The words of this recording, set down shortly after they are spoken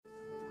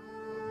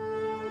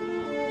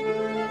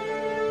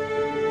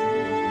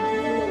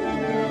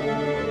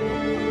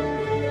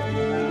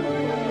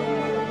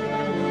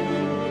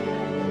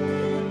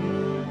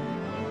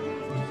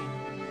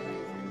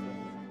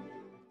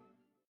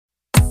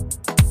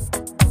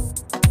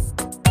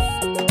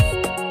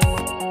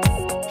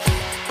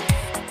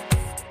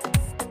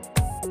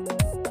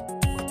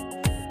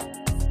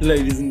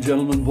Ladies and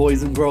gentlemen,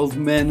 boys and girls,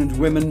 men and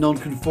women,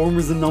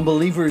 non-conformers and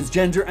non-believers,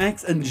 gender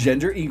X and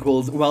gender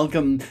equals,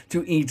 welcome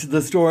to Eat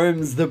the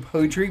Storms, the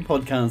poetry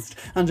podcast,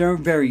 and our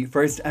very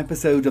first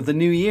episode of the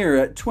new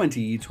year,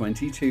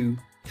 2022.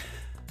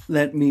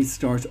 Let me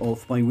start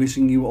off by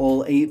wishing you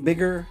all a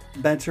bigger,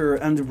 better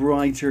and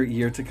brighter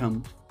year to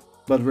come.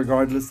 But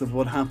regardless of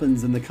what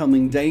happens in the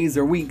coming days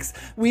or weeks,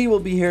 we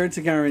will be here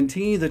to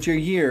guarantee that your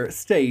year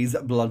stays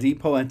bloody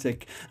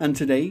poetic. And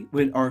today,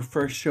 with our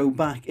first show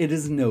back, it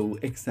is no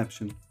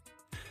exception.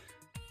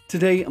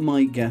 Today,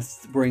 my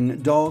guests bring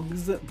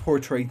dogs,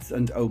 portraits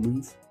and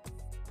omens.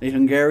 A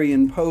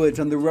Hungarian poet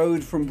on the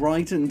road from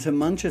Brighton to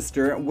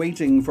Manchester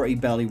waiting for a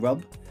belly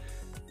rub.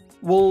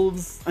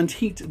 Wolves and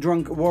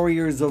heat-drunk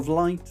warriors of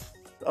light.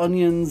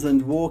 Onions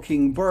and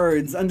walking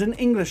birds, and an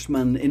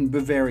Englishman in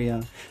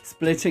Bavaria,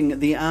 splitting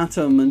the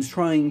atom and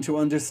trying to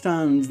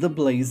understand the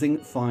blazing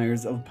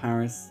fires of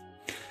Paris.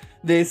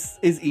 This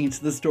is Eat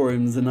the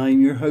Storms, and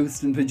I'm your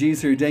host and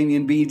producer,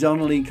 Damien B.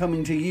 Donnelly,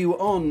 coming to you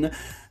on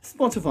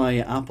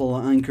Spotify, Apple,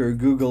 Anchor,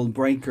 Google,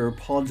 Breaker,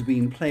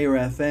 Podbean, Player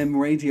FM,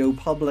 Radio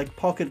Public,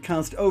 Pocket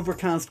Cast,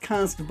 Overcast,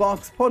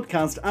 Castbox,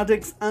 Podcast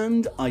Addicts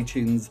and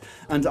iTunes.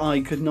 And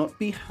I could not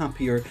be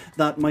happier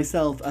that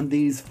myself and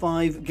these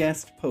 5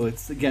 guest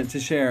poets get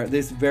to share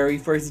this very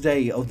first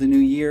day of the new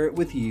year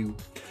with you.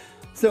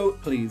 So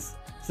please,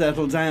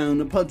 settle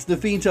down, put the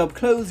feet up,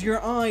 close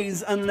your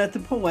eyes and let the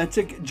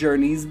poetic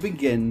journeys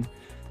begin.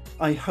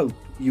 I hope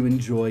you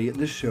enjoy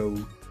the show.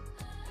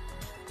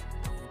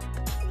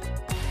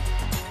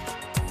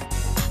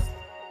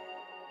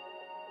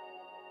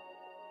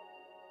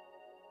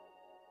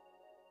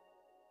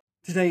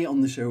 Today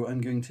on the show, I'm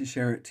going to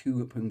share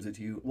 2 poems with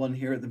you, one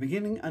here at the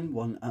beginning and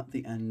one at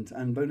the end.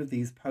 And both of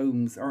these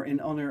poems are in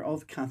honour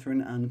of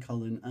Catherine Ann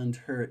Cullen and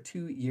her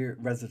 2-year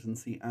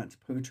residency at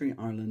Poetry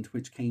Ireland,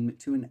 which came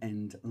to an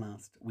end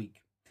last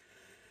week.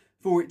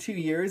 For 2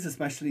 years,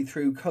 especially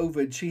through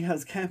COVID, she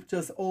has kept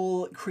us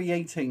all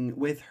creating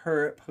with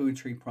her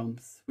poetry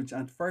prompts, which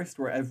at first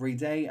were every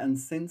day and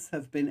since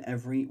have been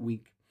every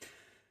week.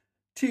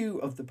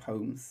 2 of the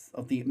poems,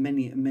 of the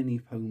many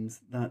poems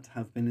that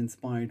have been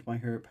inspired by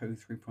her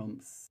poetry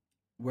prompts,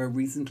 were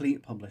recently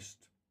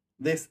published.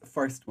 This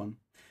first one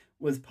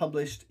was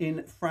published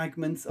in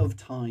Fragments of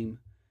Time,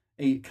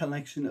 a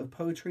collection of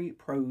poetry,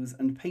 prose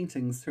and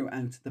paintings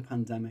throughout the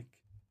pandemic.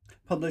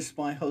 Published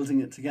by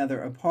Holding It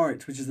Together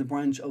Apart, which is a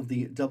branch of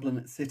the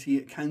Dublin City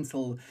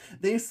Council,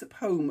 this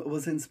poem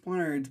was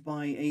inspired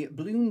by a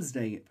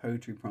Bloomsday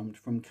poetry prompt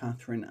from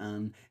Catherine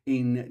Ann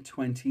in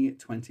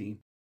 2020.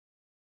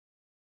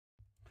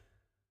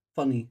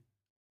 Funny,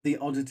 the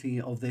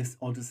oddity of this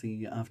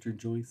odyssey after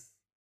Joyce.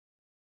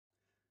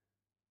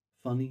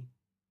 Funny,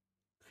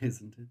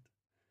 isn't it?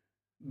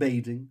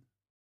 Bathing,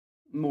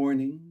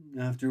 morning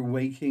after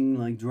waking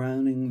like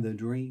drowning the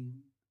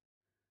dream.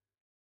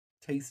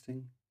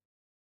 Tasting,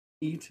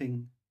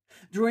 eating,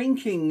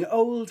 drinking,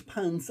 old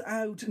pants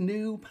out,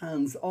 new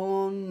pants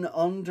on,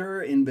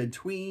 under, in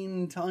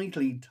between,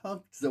 tightly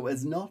tucked so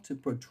as not to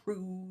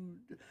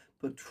protrude,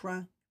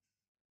 protract,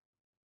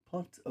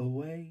 put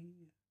away.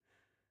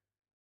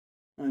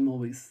 I'm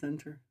always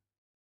centre.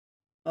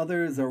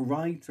 Others are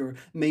right or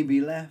maybe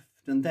left,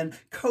 and then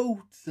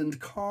coat and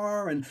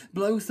car and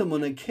blow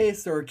someone a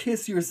kiss or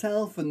kiss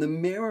yourself in the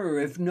mirror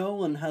if no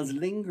one has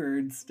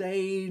lingered,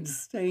 stayed,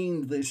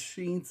 stained the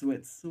sheets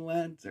with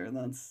sweat or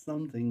that's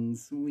something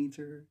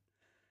sweeter.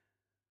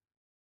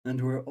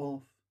 And we're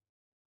off,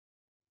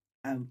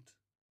 out,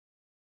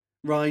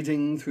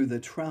 riding through the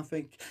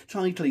traffic,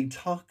 tightly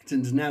tucked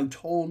and now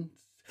taunt,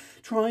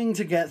 trying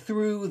to get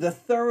through the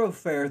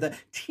thoroughfare, the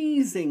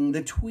teasing,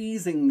 the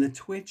tweezing, the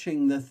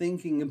twitching, the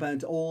thinking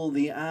about all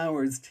the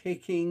hours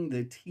ticking,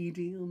 the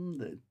tedium,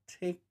 the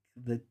tick,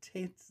 the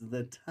tit,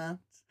 the tat,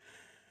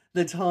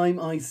 the time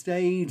I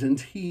stayed and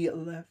he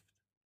left.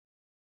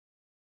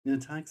 In a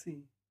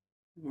taxi,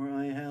 where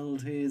I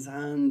held his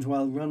hand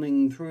while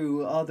running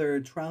through other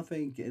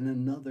traffic in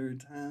another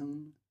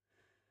town.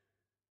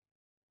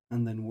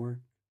 And then work.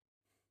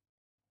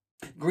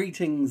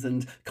 Greetings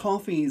and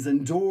coffees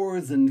and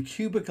doors and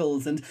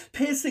cubicles and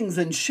pissings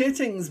and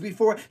shittings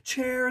before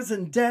chairs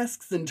and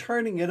desks and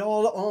turning it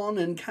all on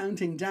and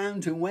counting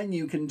down to when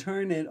you can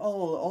turn it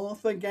all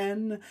off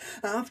again.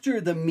 After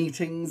the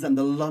meetings and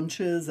the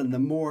lunches and the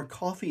more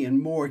coffee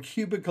and more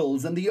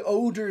cubicles and the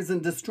odours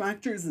and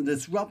distractors and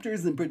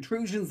disruptors and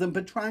protrusions and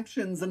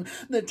protractions and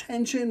the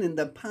tension in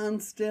the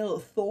pants still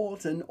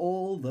thought and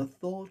all the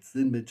thoughts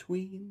in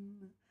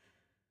between.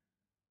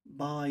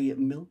 Buy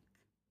milk.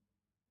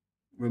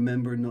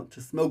 Remember not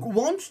to smoke,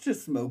 want to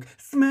smoke,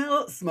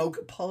 smell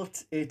smoke,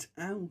 put it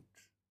out.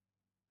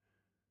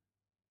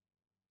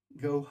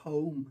 Go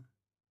home,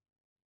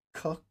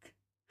 cook,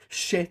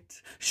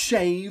 shit,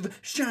 shave,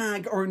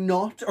 shag or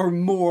not or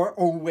more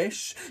or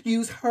wish.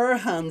 Use her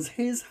hands,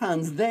 his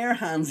hands, their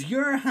hands,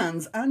 your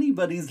hands,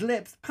 anybody's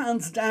lips,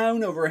 pants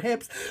down over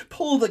hips.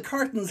 Pull the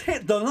curtains,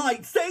 hit the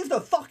light, save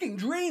the fucking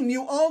dream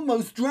you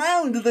almost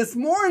drowned this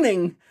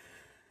morning.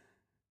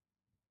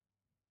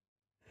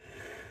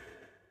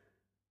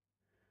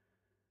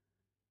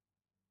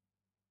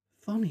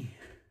 Funny,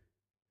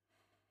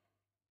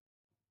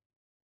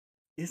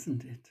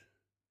 isn't it?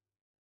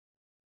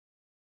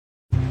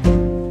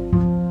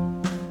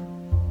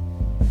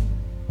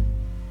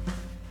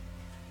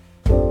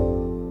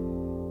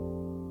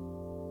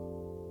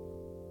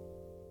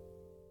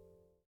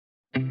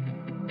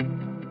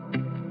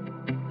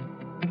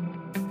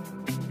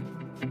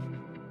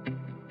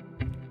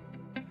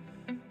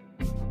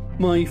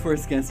 My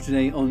first guest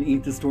today on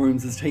Eat the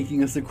Storms is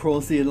taking us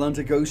across the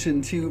Atlantic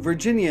Ocean to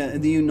Virginia in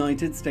the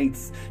United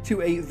States,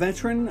 to a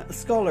veteran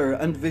scholar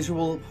and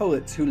visual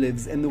poet who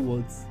lives in the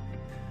woods.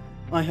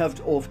 I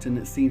have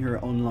often seen her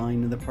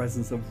online in the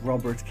presence of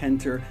Robert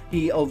Kenter,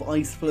 he of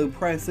Iceflow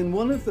Press, in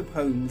one of the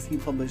poems he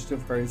published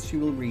of hers she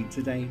will read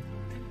today.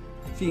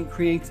 She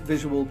creates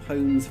visual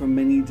poems from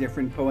many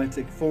different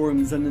poetic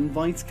forms and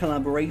invites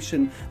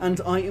collaboration, and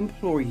I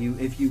implore you,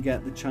 if you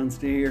get the chance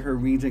to hear her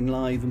reading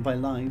live, and by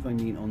live I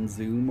mean on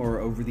Zoom or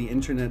over the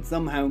internet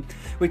somehow,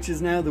 which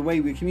is now the way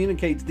we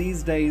communicate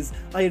these days,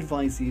 I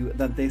advise you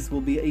that this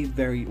will be a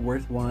very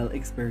worthwhile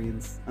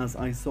experience, as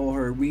I saw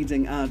her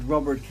reading at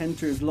Robert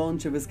Kenter's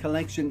launch of his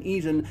collection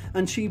Eden,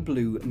 and she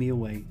blew me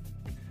away.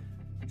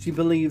 She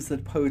believes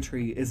that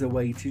poetry is a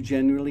way to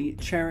genuinely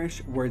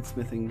cherish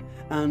wordsmithing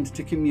and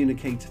to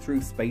communicate through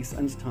space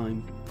and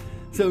time.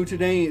 So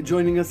today,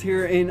 joining us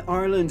here in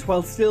Ireland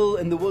while still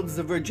in the woods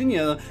of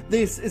Virginia,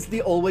 this is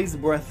the always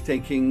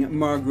breathtaking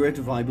Margaret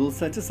Weibel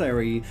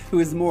Settiseri, who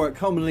is more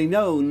commonly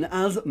known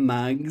as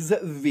Mags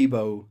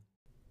Vibo.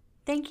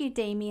 Thank you,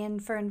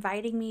 Damien, for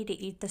inviting me to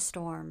Eat the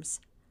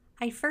Storms.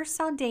 I first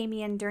saw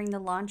Damien during the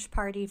launch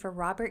party for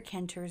Robert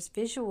Kenter's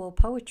visual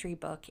poetry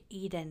book,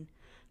 Eden,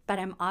 but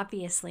I'm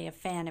obviously a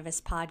fan of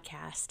his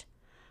podcast.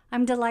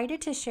 I'm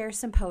delighted to share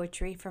some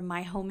poetry from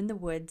my home in the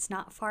woods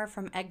not far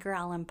from Edgar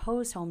Allan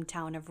Poe's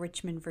hometown of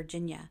Richmond,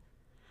 Virginia.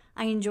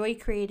 I enjoy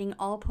creating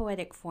all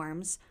poetic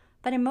forms,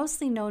 but I'm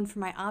mostly known for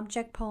my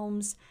object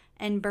poems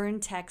and burn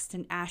text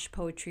and ash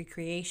poetry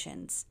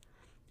creations.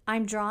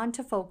 I'm drawn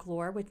to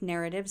folklore with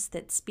narratives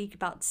that speak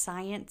about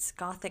science,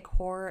 gothic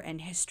horror,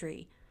 and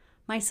history.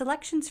 My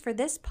selections for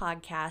this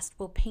podcast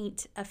will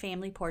paint a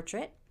family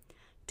portrait,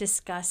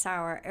 discuss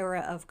our era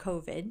of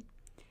COVID,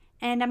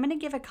 and I'm going to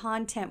give a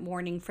content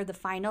warning for the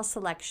final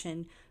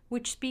selection,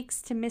 which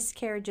speaks to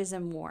miscarriages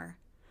and war.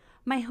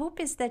 My hope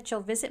is that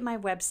you'll visit my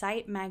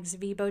website,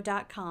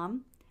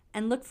 magsvibo.com,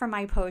 and look for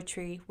my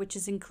poetry, which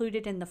is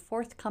included in the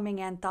forthcoming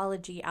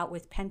anthology out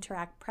with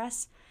Penteract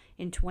Press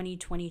in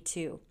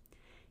 2022.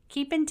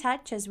 Keep in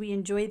touch as we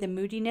enjoy the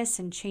moodiness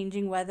and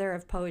changing weather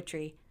of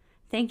poetry.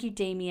 Thank you,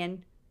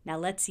 Damien. Now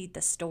let's eat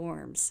the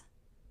storms.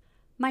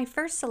 My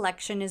first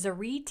selection is a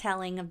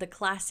retelling of the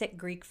classic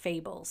Greek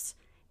fables.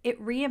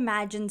 It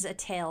reimagines a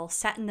tale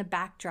set in the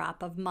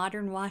backdrop of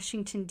modern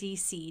Washington,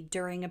 D.C.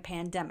 during a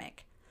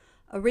pandemic.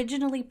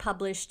 Originally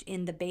published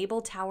in the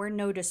Babel Tower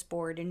Notice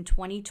Board in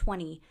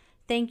 2020,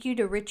 thank you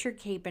to Richard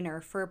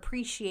Capener for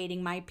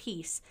appreciating my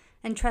piece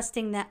and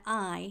trusting that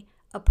I,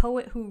 a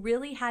poet who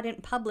really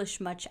hadn't published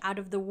much out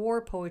of the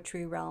war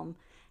poetry realm,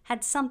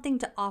 had something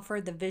to offer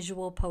the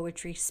visual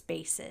poetry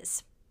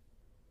spaces.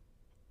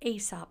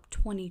 Aesop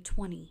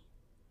 2020.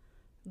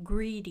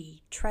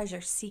 Greedy,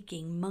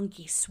 treasure-seeking,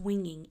 monkey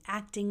swinging,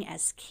 acting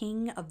as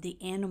king of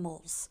the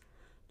animals,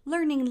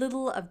 learning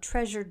little of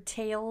treasured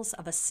tales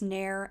of a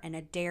snare and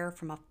a dare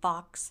from a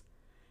fox.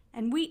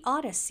 And we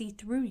ought to see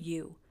through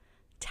you,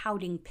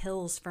 touting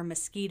pills for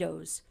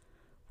mosquitoes.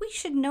 We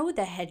should know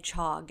the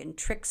hedgehog and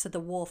tricks of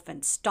the wolf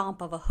and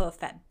stomp of a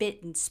hoof at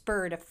bit and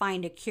spur to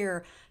find a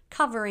cure,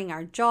 covering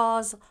our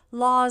jaws,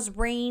 laws,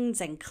 reins,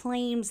 and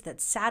claims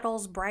that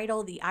saddles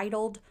bridle the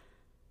idled.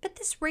 But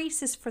this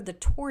race is for the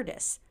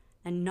tortoise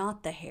and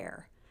not the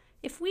hare.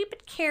 If we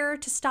but care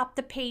to stop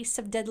the pace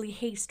of deadly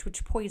haste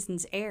which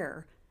poisons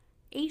air,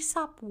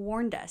 Aesop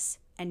warned us,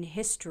 and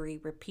history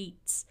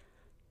repeats.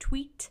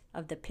 Tweet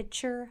of the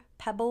pitcher,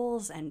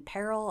 pebbles, and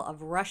peril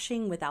of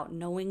rushing without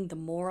knowing the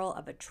moral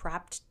of a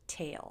trapped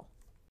tale.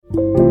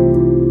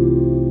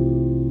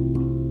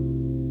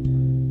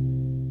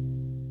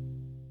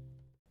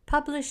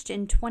 Published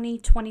in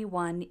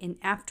 2021 in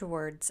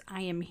Afterwards,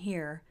 I Am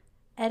Here,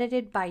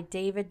 edited by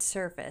David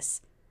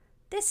Surface.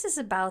 This is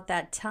about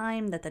that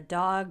time that the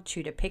dog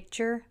chewed a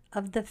picture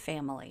of the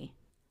family.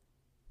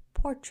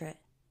 Portrait.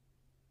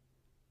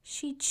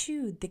 She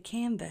chewed the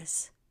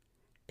canvas.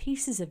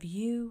 Pieces of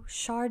you,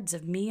 shards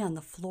of me on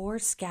the floor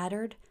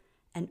scattered.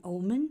 An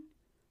omen?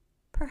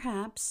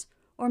 Perhaps,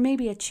 or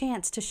maybe a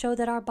chance to show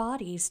that our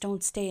bodies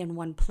don't stay in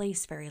one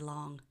place very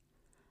long.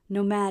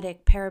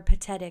 Nomadic,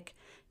 peripatetic,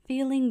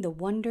 feeling the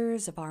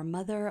wonders of our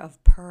mother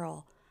of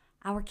pearl,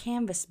 our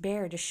canvas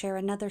bare to share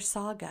another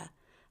saga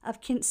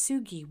of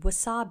kintsugi,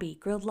 wasabi,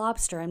 grilled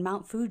lobster, and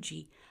Mount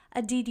Fuji,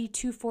 a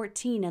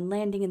DD-214 and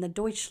landing in the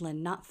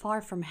Deutschland not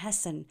far from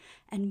Hessen,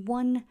 and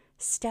one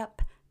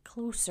step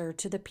closer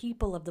to the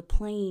people of the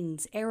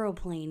plains,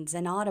 aeroplanes,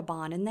 and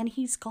Audubon, and then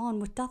he's gone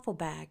with duffel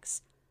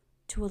bags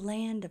to a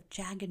land of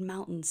jagged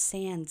mountains,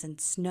 sands, and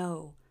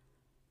snow,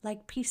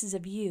 like pieces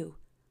of you,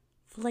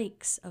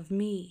 flakes of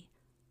me,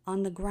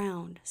 on the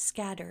ground,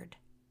 scattered.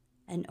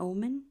 An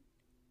omen?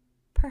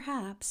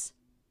 Perhaps.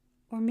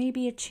 Or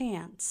maybe a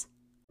chance.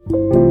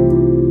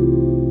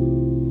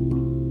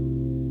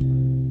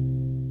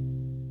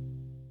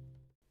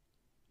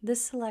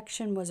 This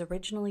selection was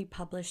originally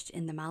published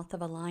in The Mouth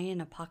of a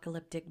Lion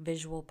Apocalyptic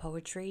Visual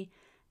Poetry,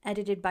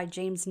 edited by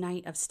James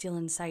Knight of Steel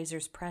and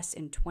Sizer's Press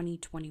in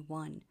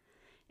 2021.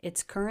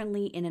 It's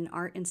currently in an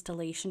art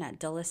installation at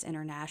Dulles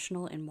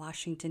International in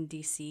Washington,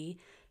 D.C.,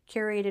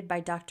 curated by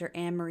Dr.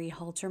 Anne-Marie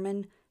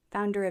Halterman,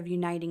 founder of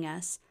Uniting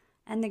Us,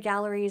 and the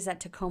galleries at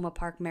Tacoma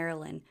Park,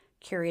 Maryland,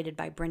 curated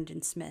by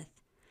Brendan Smith.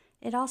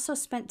 It also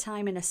spent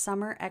time in a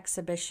summer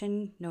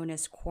exhibition known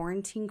as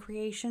Quarantine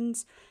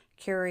Creations,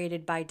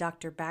 curated by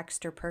Dr.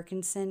 Baxter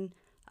Perkinson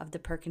of the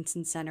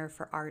Perkinson Center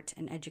for Art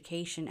and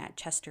Education at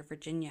Chester,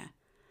 Virginia.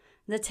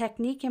 The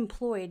technique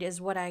employed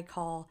is what I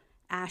call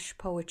ash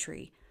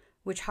poetry,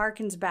 which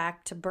harkens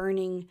back to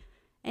burning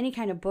any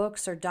kind of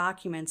books or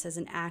documents as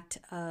an act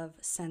of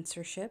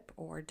censorship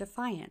or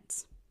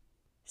defiance.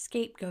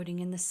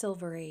 Scapegoating in the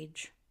Silver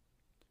Age.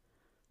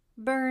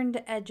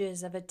 Burned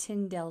edges of a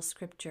Tyndale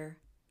scripture,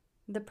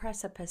 the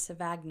precipice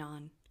of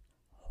Agnon,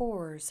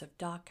 horrors of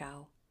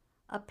Dachau,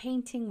 a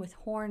painting with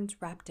horns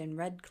wrapped in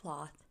red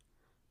cloth,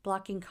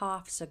 blocking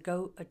coughs, a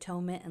goat,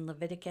 atonement, and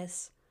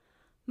Leviticus.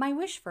 My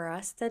wish for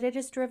us that it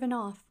is driven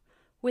off,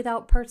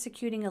 without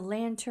persecuting a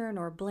lantern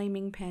or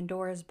blaming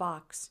Pandora's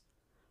box.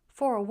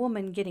 For a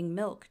woman getting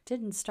milk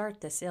didn't start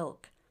this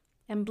ilk,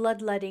 and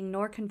bloodletting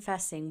nor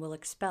confessing will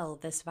expel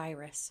this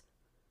virus.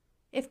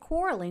 If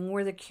quarreling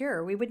were the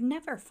cure, we would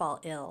never fall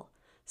ill.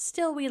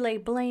 Still we lay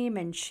blame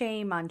and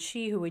shame on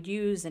she who would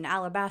use an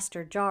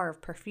alabaster jar of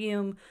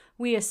perfume.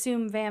 We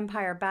assume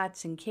vampire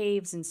bats in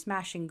caves and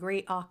smashing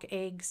great auk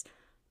eggs.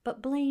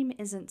 But blame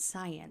isn't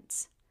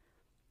science.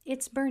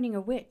 It's burning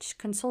a witch,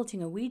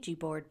 consulting a Ouija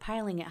board,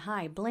 piling it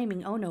high,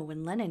 blaming Ono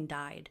when Lenin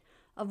died,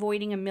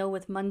 avoiding a meal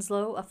with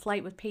Munslow, a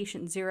flight with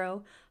patient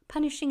zero,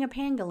 punishing a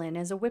pangolin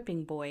as a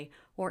whipping boy,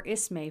 or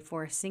Ismay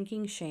for a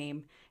sinking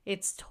shame.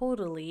 It's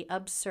totally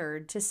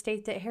absurd to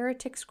state that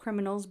heretics,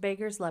 criminals,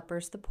 beggars,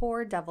 lepers, the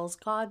poor, devils,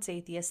 gods,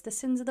 atheists, the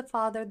sins of the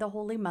Father, the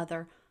Holy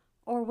Mother,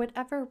 or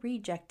whatever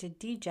rejected,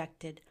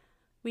 dejected,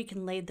 we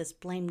can lay this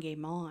blame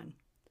game on.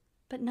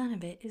 But none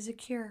of it is a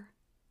cure.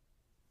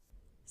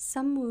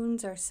 Some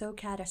wounds are so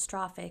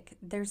catastrophic,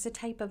 there's a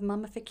type of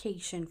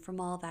mummification from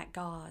all that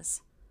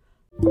gauze.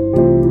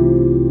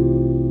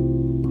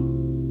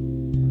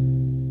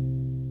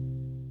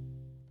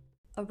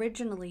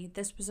 Originally,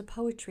 this was a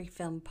poetry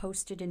film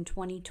posted in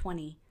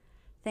 2020.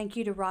 Thank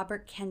you to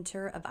Robert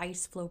Kenter of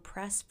Iceflow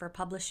Press for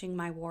publishing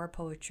my war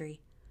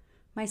poetry.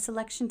 My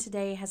selection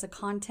today has a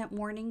content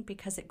warning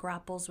because it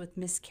grapples with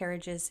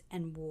miscarriages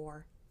and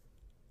war.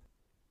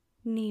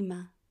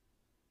 Nima.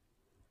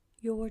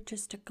 You're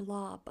just a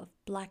glob of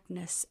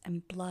blackness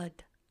and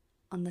blood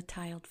on the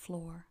tiled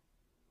floor.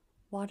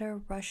 Water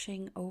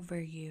rushing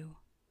over you.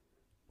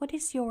 What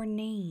is your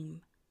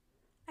name?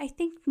 I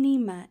think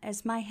Nima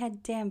as my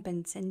head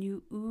dampens and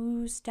you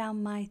ooze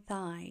down my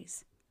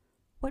thighs.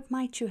 What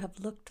might you have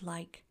looked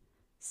like,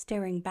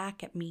 staring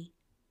back at me?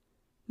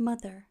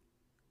 Mother,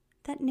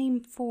 that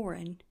name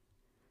foreign.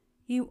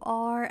 You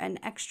are an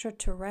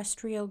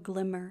extraterrestrial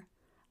glimmer,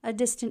 a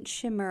distant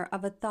shimmer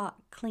of a thought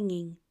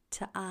clinging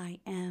to I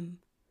am,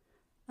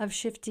 of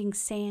shifting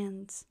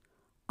sands,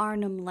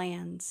 Arnhem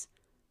lands,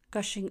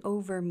 gushing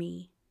over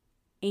me,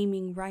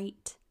 aiming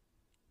right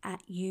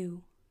at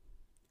you.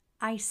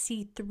 I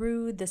see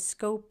through the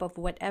scope of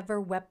whatever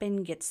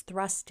weapon gets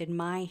thrust in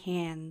my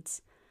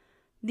hands,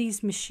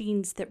 these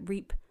machines that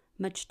reap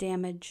much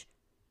damage,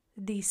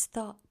 these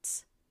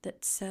thoughts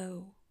that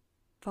sow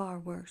far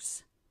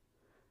worse.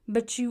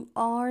 But you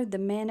are the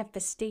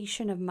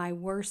manifestation of my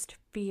worst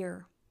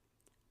fear.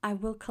 I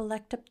will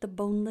collect up the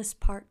boneless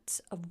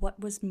parts of what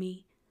was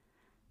me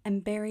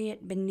and bury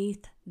it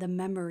beneath the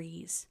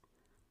memories.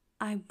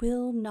 I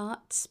will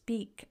not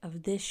speak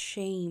of this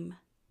shame.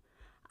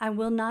 I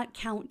will not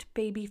count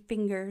baby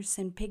fingers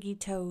and piggy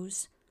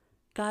toes.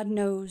 God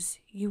knows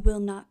you will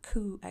not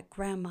coo at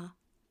grandma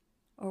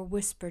or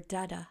whisper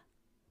dada.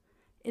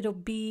 It'll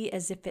be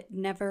as if it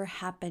never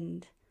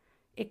happened,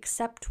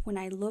 except when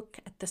I look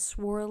at the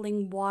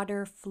swirling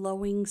water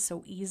flowing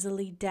so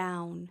easily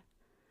down.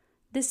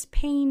 This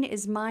pain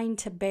is mine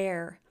to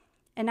bear,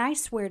 and I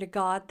swear to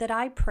God that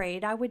I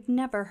prayed I would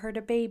never hurt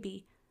a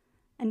baby,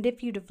 and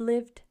if you'd have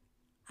lived,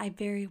 I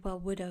very well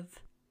would have,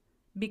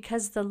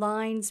 because the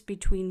lines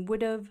between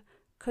would've,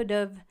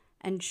 could've,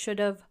 and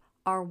should've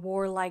are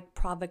warlike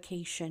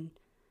provocation,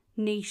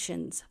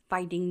 nations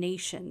fighting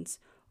nations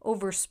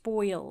over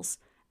spoils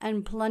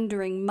and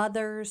plundering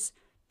mothers,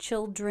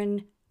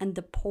 children, and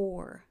the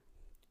poor.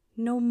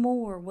 No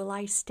more will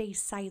I stay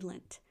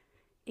silent,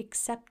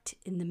 except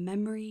in the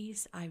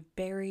memories I've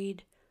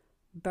buried,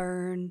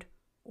 burned,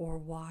 or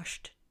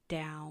washed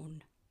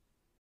down.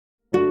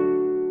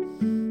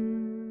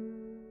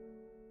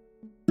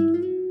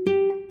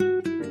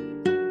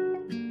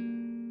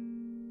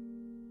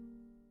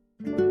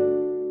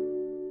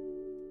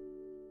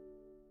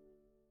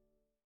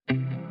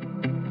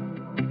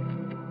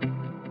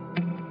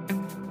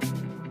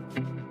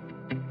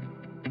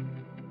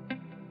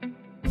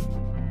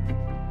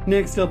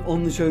 Next up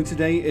on the show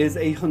today is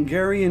a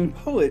Hungarian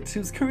poet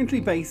who's currently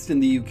based in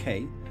the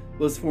UK,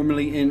 was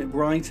formerly in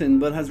Brighton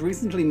but has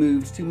recently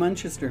moved to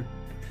Manchester.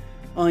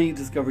 I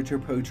discovered her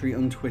poetry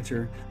on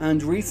Twitter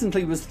and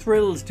recently was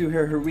thrilled to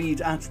hear her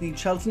read at the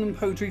Cheltenham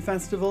Poetry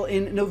Festival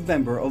in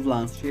November of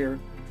last year.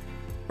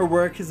 Her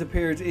work has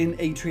appeared in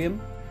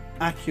Atrium,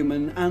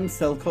 Acumen and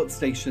Selcott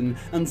Station,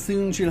 and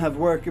soon she'll have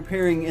work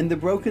appearing in the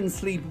Broken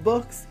Sleep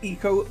Books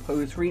Eco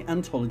Poetry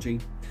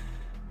Anthology.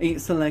 A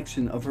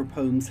selection of her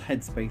poems,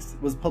 Headspace,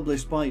 was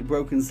published by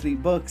Broken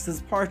Sleep Books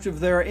as part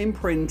of their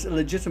imprint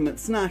Legitimate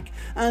Snack,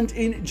 and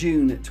in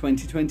June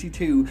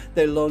 2022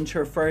 they'll launch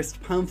her first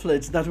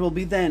pamphlet that will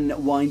be then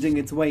winding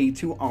its way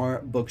to our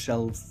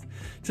bookshelves.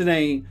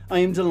 Today, I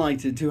am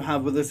delighted to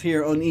have with us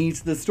here on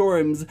Eat the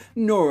Storms,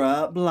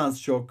 Nora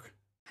Blaszczuk.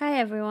 Hi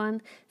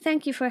everyone,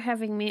 thank you for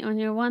having me on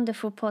your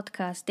wonderful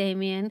podcast,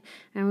 Damien.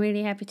 I'm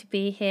really happy to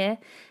be here.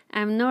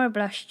 I'm Nora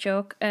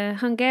Blaszczuk, a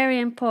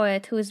Hungarian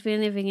poet who's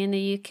been living in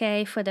the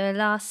UK for the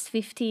last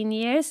 15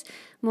 years,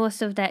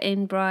 most of that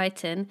in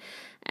Brighton.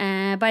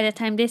 By the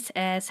time this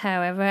airs,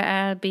 however,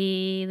 I'll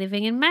be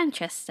living in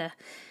Manchester.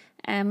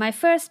 My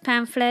first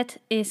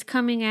pamphlet is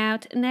coming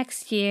out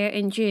next year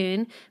in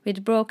June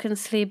with Broken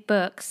Sleep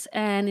Books,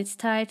 and it's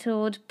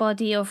titled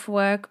Body of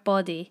Work,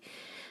 Body.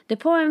 The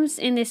poems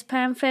in this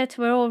pamphlet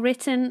were all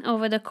written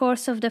over the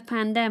course of the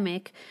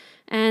pandemic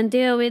and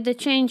deal with the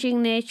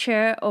changing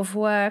nature of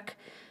work,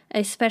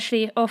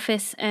 especially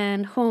office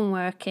and home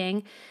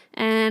working,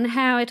 and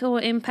how it all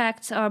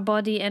impacts our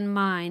body and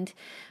mind.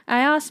 I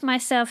asked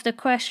myself the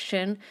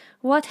question,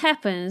 what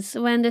happens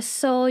when the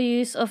sole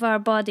use of our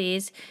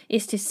bodies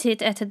is to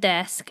sit at a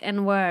desk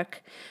and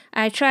work?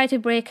 I try to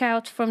break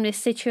out from this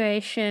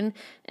situation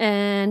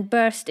and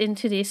burst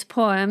into these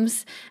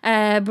poems,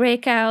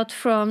 break out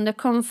from the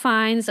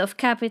confines of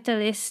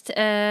capitalist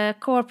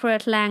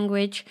corporate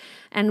language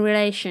and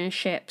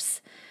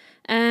relationships.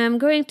 I'm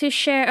going to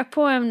share a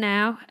poem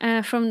now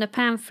from the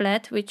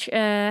pamphlet, which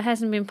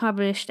hasn't been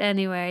published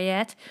anywhere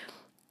yet.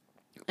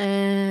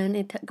 And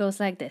it goes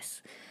like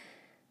this.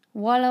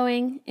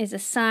 Wallowing is a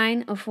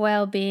sign of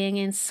well-being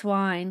in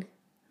swine.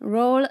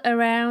 Roll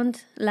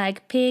around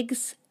like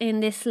pigs in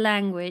this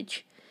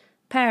language.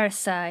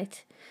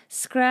 Parasite.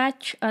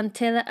 Scratch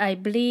until I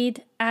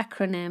bleed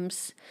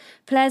acronyms.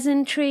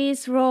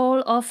 Pleasantries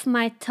roll off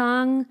my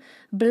tongue.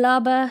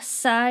 Blubber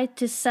side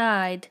to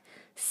side.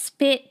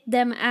 Spit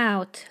them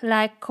out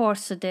like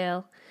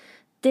corsadil.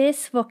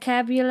 This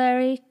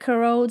vocabulary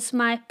corrodes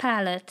my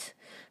palate.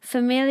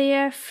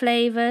 Familiar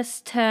flavors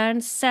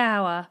turn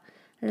sour.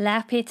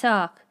 Lap it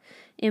up.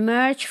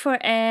 Emerge for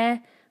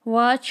air.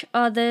 Watch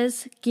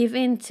others give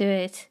into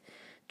it.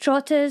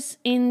 Trotters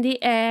in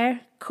the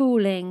air,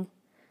 cooling.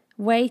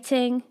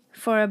 Waiting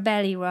for a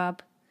belly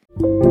rub.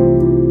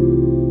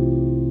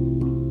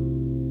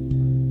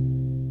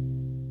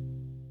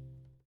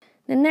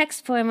 The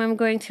next poem I'm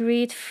going to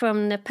read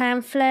from the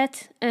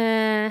pamphlet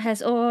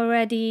has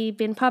already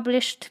been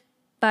published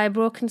by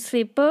Broken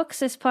Sleep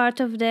Books as part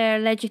of their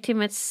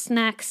Legitimate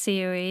Snack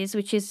series,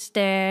 which is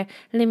their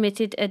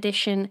limited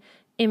edition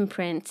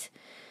imprint.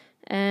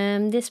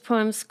 This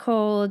poem's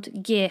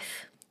called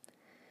GIF.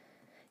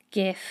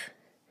 GIF.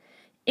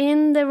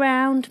 In the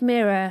round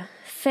mirror,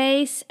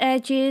 face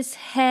edges,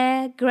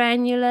 hair,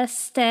 granular,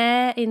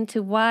 stare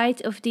into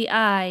white of the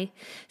eye.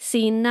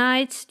 See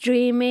nights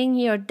dreaming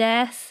your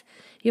death,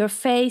 your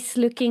face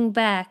looking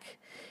back.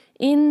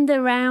 In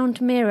the round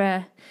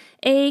mirror,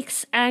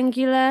 aches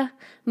angular,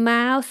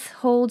 mouth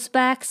holds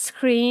back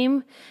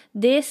scream.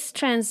 This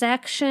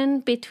transaction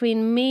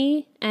between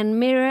me and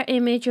mirror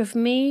image of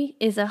me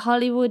is a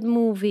Hollywood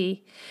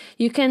movie.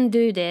 You can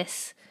do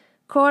this.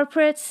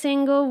 Corporate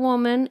single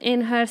woman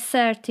in her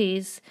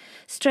 30s,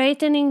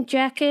 straightening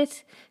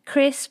jacket,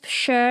 crisp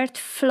shirt,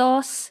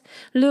 floss,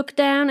 look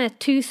down at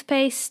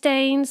toothpaste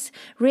stains,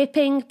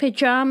 ripping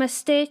pajama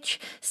stitch,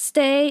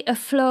 stay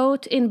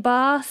afloat in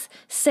bath,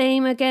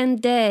 same again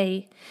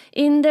day.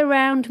 In the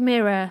round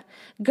mirror,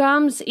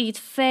 gums eat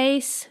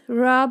face,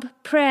 rub,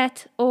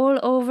 pret all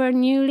over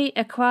newly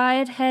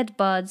acquired head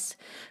buds,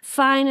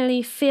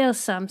 finally feel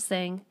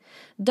something.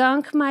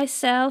 Dunk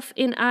myself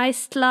in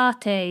iced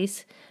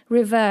lattes,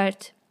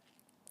 revert.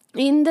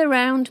 In the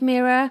round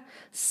mirror,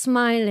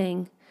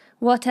 smiling.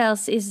 What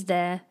else is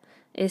there?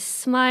 Is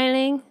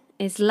smiling,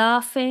 is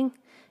laughing,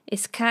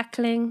 is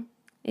cackling,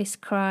 is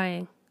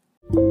crying.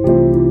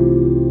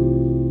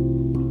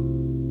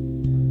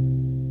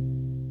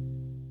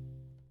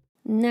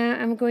 Now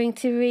I'm going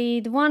to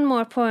read one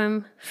more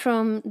poem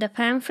from the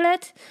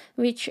pamphlet,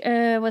 which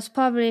was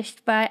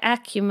published by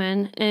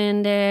Acumen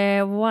in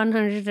their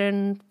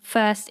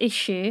 101st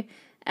issue,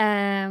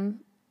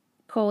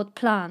 called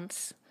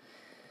Plants.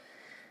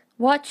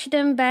 Watch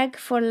them beg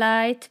for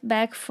light,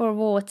 beg for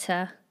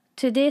water.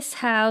 To this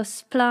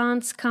house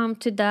plants come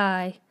to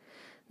die.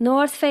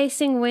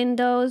 North-facing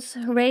windows,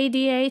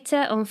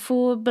 radiator on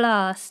full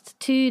blast,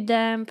 too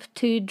damp,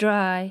 too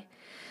dry.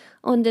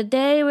 On the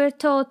day we're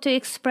told to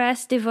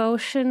express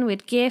devotion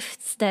with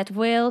gifts that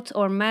wilt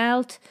or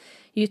melt,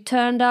 You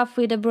turned up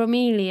with a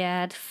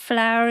bromeliad,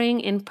 flowering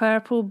in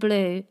purple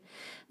blue.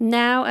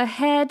 Now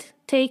ahead,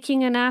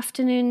 taking an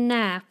afternoon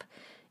nap.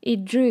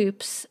 It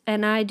droops,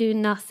 and I do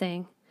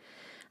nothing.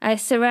 I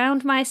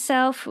surround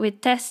myself with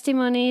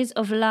testimonies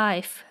of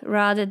life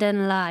rather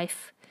than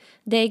life.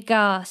 They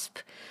gasp.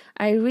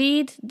 I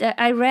read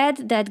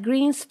that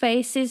green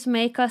spaces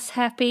make us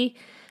happy.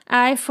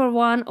 I, for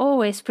one,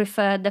 always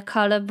preferred the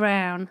color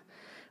brown.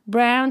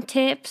 Brown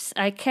tips,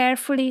 I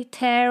carefully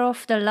tear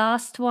off the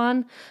last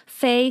one,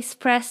 face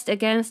pressed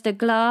against the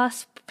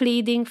glass,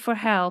 pleading for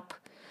help.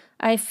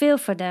 I feel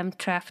for them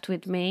trapped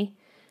with me.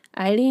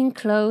 I lean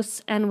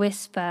close and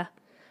whisper,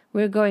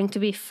 "We're going to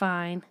be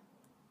fine."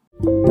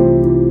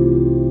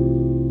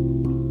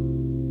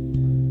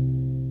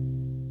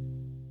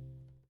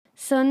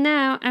 So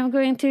now I'm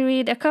going to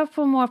read a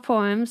couple more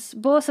poems.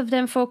 Both of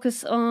them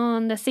focus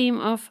on the theme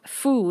of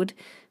food,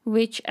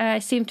 which I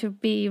seem to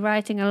be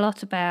writing a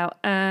lot about.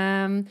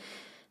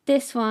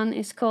 This one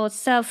is called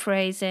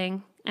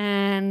Self-Raising,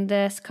 and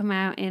has come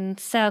out in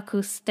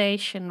Selku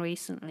Station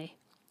recently.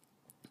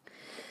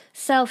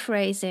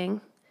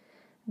 Self-Raising.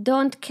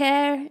 Don't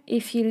care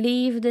if you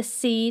leave the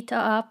seat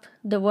up,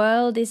 the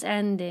world is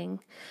ending.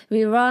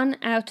 We run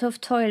out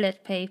of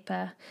toilet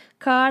paper.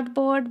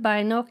 Cardboard,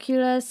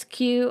 binoculars,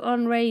 queue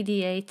on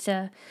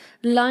radiator.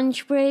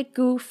 Lunch break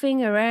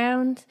goofing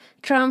around.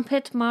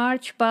 Trumpet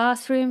march,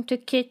 bathroom to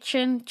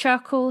kitchen,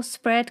 chuckle,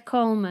 spread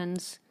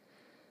Coleman's.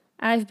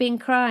 I've been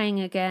crying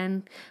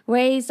again,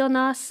 weighs on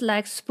us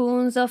like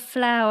spoons of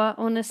flour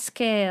on a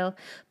scale,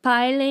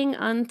 piling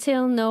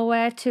until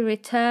nowhere to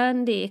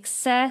return the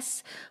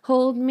excess,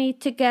 hold me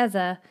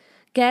together,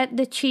 get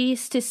the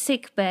cheese to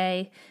sick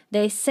bay,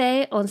 they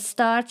say on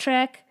Star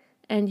Trek,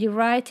 and you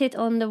write it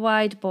on the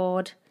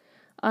whiteboard,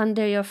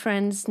 under your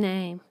friend's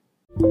name.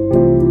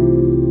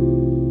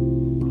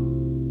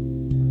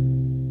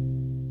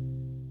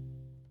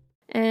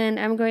 And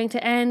I'm going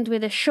to end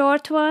with a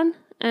short one.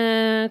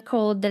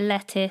 Called The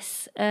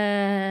Lettuce,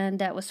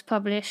 that was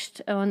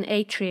published on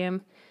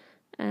Atrium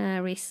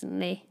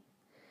recently.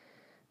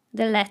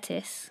 The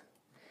lettuce.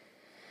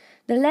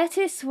 The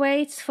lettuce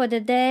waits for the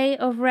day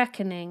of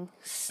reckoning,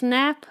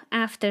 snap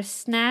after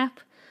snap,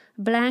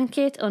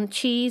 blanket on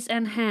cheese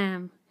and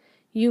ham.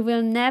 You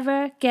will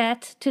never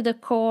get to the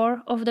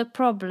core of the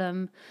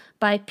problem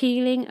by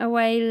peeling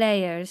away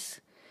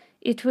layers.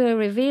 It will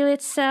reveal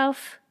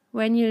itself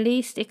when you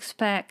least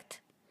expect.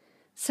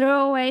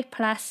 Throw away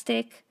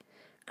plastic,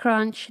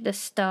 crunch the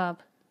stub.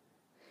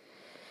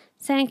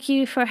 Thank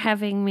you for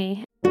having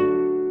me.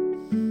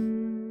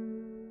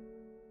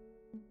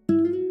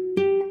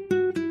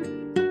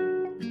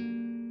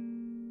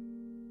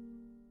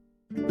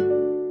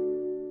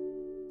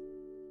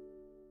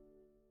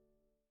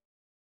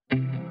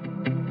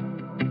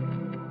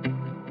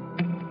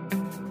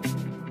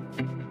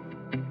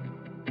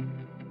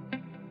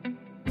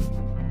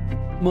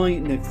 My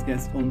next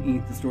guest on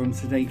Eat the Storms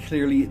today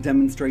clearly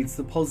demonstrates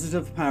the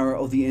positive power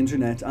of the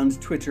internet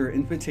and Twitter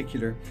in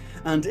particular,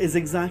 and is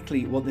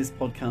exactly what this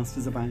podcast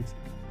is about,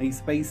 a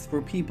space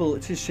for people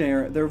to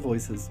share their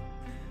voices.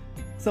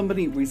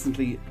 Somebody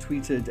recently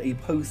tweeted a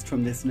post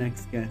from this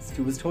next guest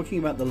who was talking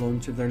about the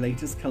launch of their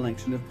latest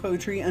collection of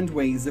poetry and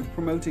ways of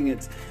promoting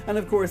it, and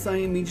of course I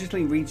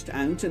immediately reached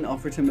out and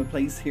offered him a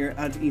place here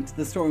at Eat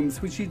the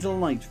Storms, which he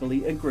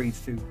delightfully agreed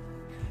to.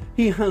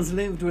 He has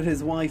lived with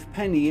his wife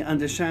Penny,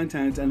 and a shout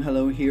out and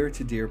hello here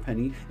to dear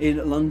Penny,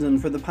 in London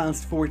for the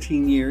past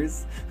 14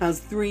 years,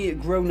 has 3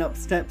 grown-up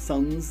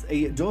stepsons,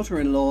 a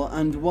daughter-in-law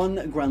and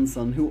 1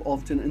 grandson who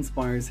often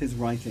inspires his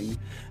writing.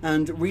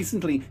 And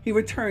recently he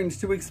returned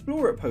to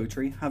explore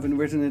poetry, having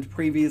written it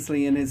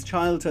previously in his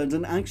childhood,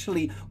 and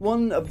actually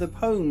one of the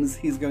poems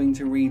he's going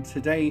to read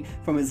today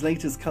from his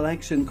latest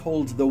collection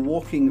called The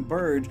Walking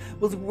Bird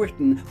was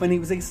written when he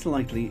was a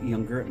slightly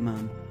younger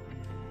man.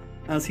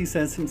 As he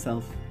says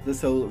himself, the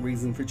sole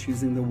reason for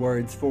choosing the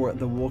words for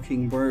The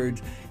Walking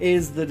Bird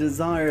is the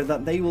desire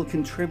that they will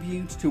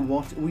contribute to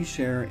what we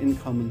share in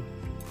common.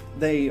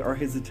 They are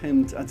his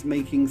attempt at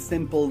making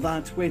simple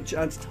that which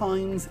at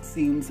times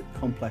seems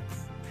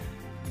complex.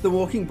 The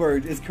Walking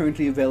Bird is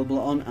currently available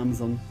on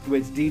Amazon,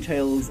 with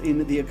details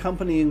in the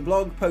accompanying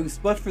blog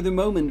post, but for the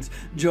moment,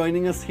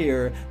 joining us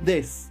here,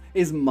 this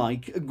is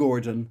Mike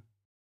Gordon.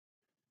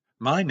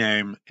 My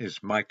name is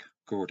Mike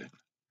Gordon.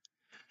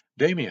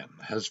 Damien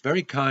has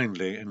very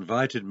kindly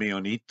invited me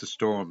on Eat the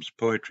Storms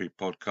poetry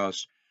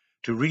podcast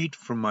to read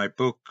from my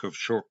book of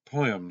short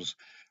poems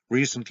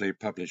recently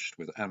published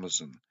with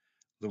Amazon,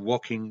 The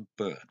Walking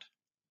Bird,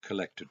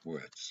 Collected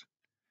Words.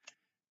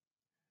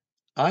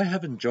 I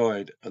have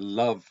enjoyed a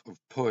love of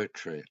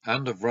poetry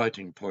and of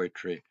writing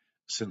poetry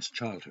since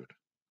childhood,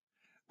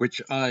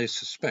 which I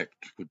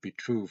suspect would be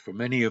true for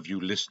many of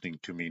you listening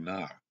to me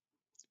now.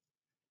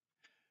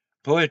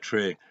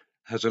 Poetry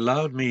has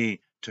allowed me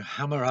to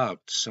hammer out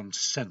some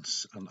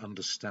sense and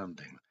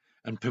understanding,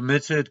 and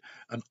permitted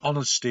an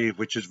honesty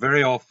which is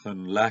very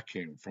often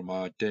lacking from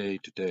our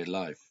day-to-day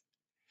life.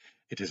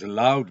 It has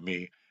allowed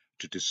me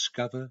to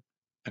discover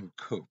and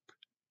cope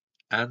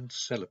and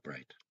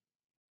celebrate.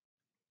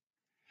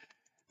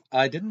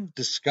 I didn't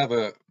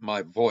discover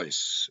my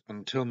voice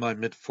until my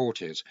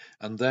mid-40s,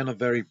 and then a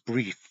very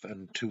brief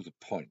and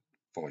to-the-point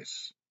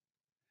voice.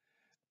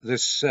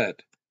 This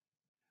said,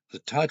 the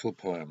title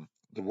poem,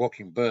 The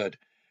Walking Bird,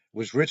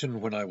 was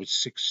written when I was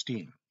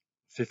 16,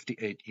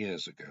 58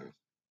 years ago.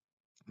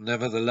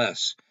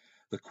 Nevertheless,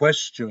 the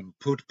question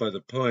put by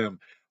the poem,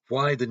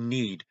 why the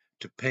need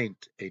to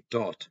paint a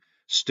dot,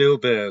 still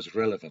bears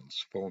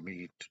relevance for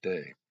me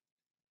today.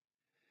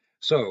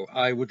 So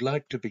I would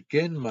like to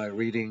begin my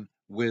reading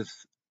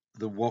with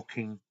The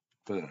Walking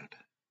Bird.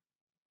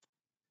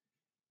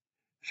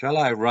 Shall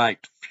I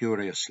write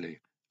furiously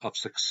of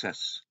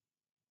success?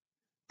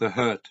 The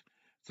hurt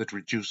that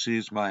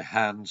reduces my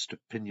hands to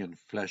pinion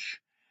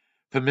flesh,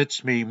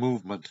 permits me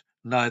movement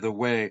neither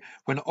way,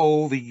 when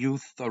all the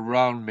youth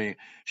around me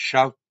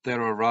shout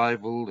their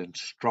arrival in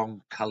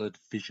strong-coloured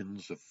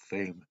visions of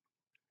fame.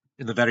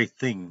 In the very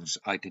things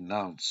I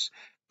denounce,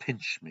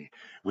 pinch me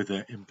with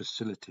their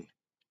imbecility,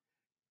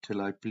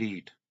 till I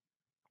bleed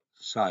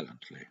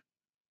silently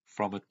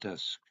from a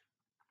desk.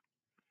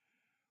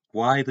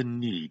 Why the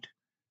need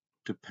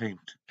to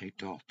paint a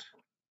dot?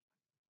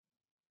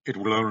 It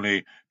will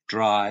only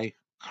dry,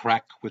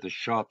 crack with a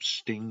sharp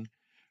sting,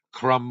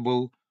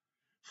 crumble,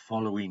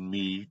 following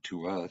me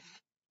to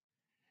earth.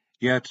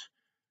 Yet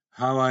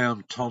how I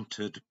am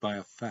taunted by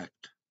a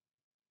fact.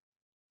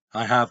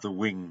 I have the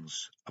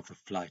wings of the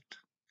flight.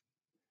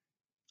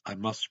 I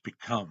must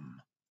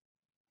become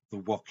the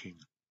walking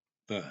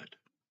bird.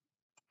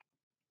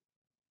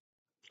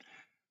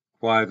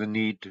 Why the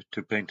need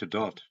to paint a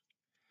dot?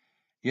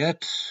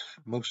 Yet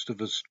most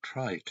of us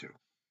try to.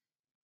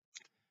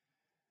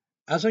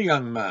 As a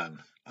young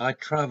man, I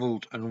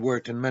travelled and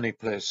worked in many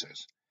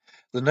places.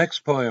 The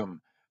next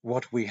poem,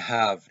 What We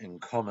Have in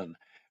Common,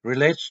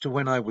 relates to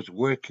when I was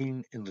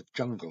working in the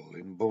jungle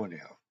in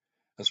Borneo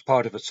as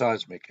part of a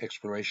seismic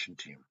exploration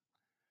team.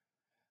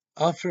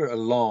 After a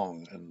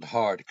long and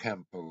hard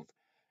camp move,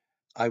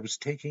 I was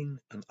taking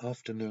an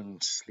afternoon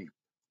sleep,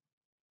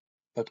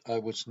 but I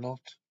was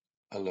not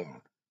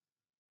alone.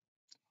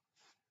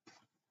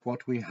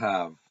 What we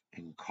have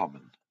in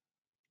common.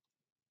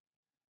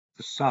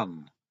 The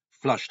sun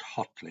flushed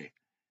hotly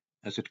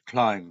as it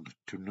climbed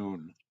to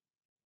noon.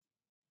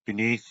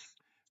 Beneath,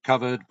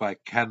 covered by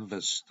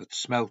canvas that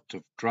smelt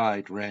of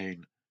dried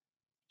rain,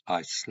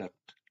 I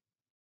slept.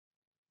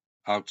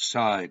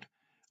 Outside,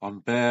 on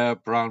bare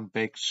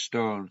brown-baked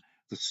stone,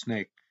 the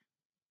snake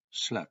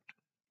slept.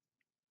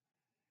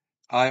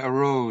 I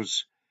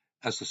arose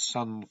as the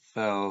sun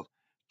fell,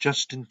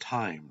 just in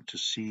time to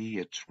see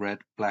its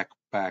red-black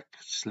back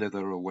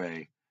slither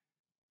away,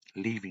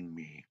 leaving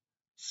me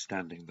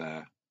standing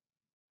there,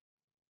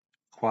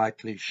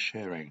 quietly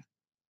sharing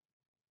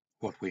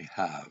what we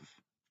have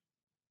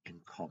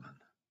in common.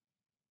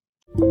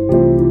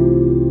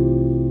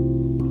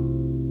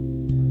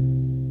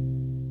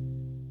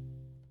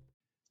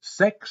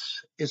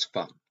 Sex is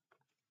fun.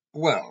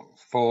 Well,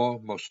 for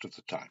most of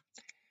the time,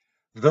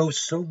 though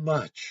so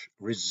much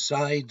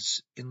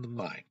resides in the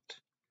mind.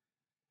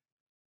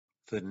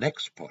 The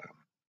next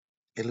poem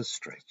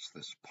illustrates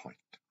this point.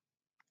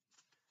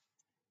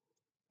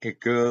 A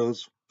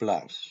girl's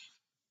blouse.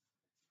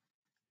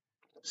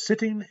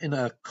 Sitting in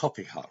a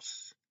coffee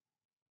house,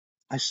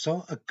 I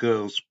saw a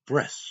girl's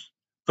breast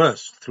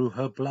burst through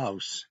her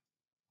blouse.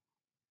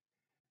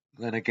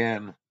 Then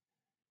again,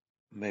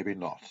 maybe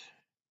not.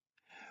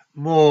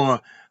 More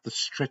the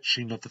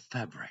stretching of the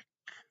fabric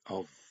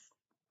of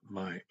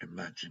my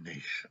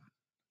imagination.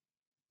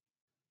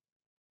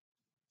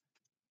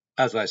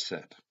 As I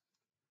said,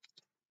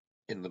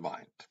 in the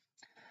mind.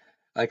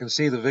 I can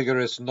see the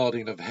vigorous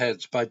nodding of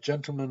heads by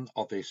gentlemen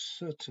of a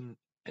certain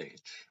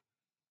age.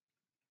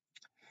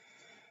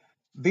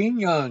 Being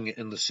young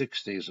in the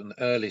 60s and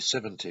early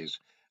 70s,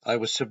 I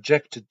was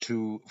subjected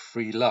to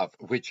free love,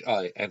 which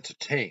I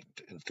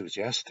entertained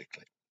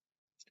enthusiastically.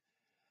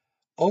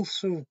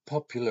 Also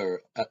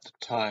popular at the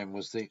time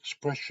was the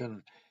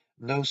expression,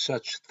 no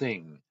such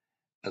thing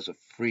as a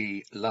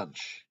free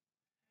lunch.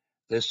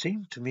 There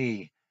seemed to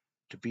me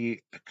to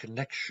be a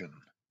connection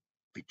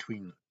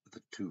between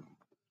the two.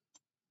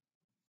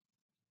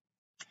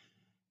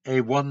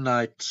 A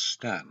one-night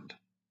stand.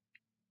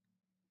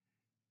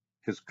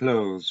 His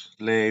clothes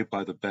lay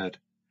by the bed,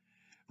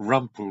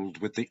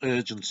 rumpled with the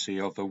urgency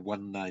of a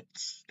one-night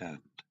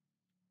stand.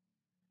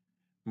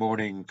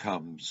 Morning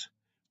comes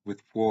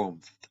with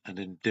warmth and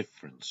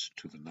indifference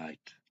to the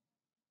night.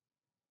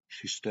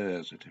 She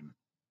stares at him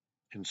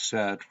in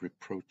sad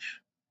reproach.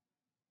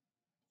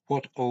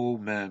 What all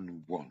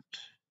men want.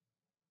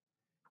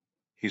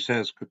 He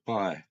says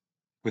goodbye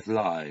with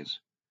lies.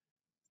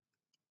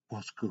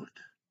 What good?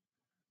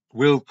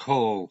 Will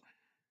call,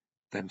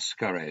 then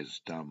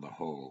scurries down the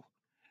hall,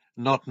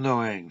 not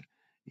knowing,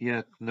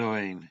 yet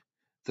knowing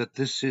that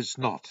this is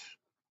not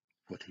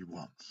what he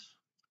wants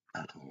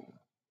at all.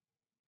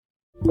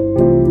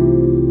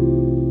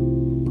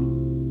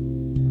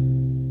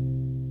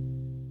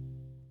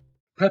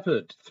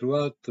 Peppered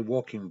throughout The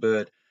Walking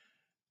Bird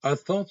are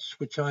thoughts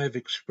which I have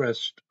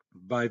expressed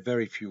by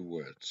very few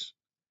words.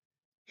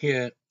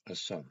 Here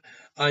as some.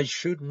 I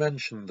should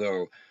mention,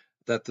 though,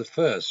 that the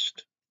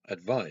first,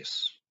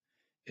 Advice,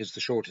 is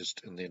the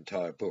shortest in the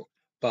entire book,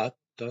 but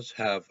does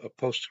have a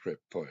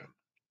postscript poem,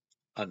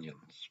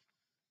 Onions.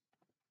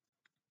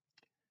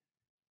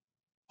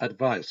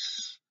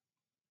 Advice,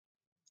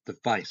 the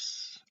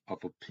vice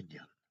of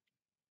opinion.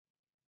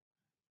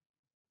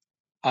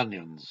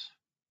 Onions.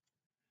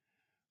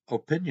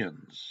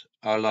 Opinions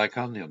are like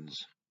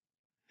onions.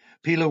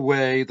 Peel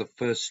away the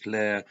first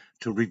layer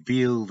to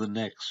reveal the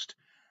next,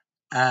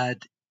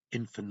 ad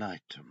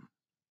infinitum,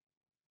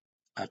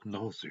 ad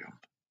nauseum.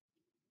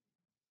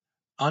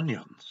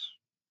 Onions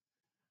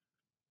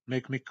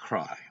make me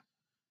cry.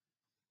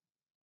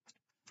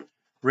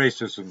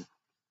 Racism.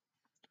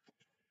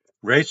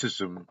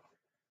 Racism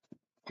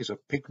is a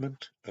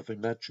pigment of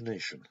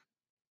imagination.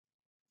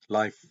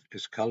 Life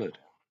is colored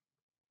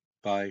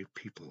by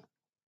people.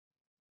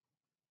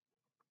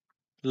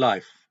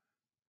 Life.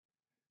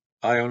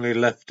 I only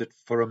left it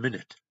for a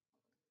minute,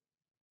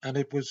 and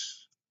it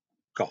was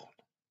gone.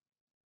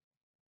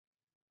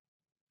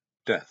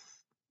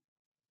 Death.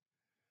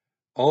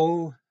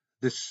 All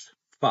this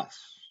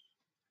fuss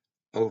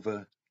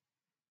over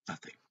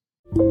nothing.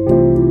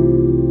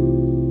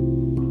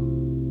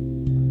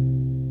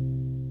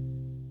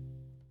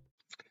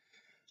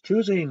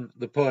 Choosing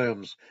the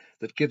poems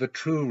that give a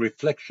true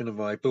reflection of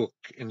my book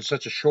in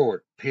such a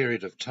short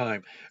period of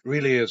time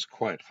really is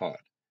quite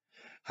hard.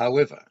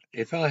 However,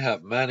 if I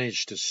have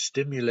managed to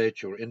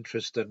stimulate your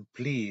interest, then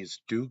please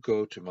do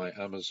go to my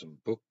Amazon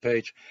book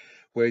page,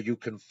 where you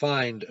can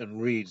find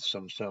and read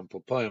some sample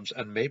poems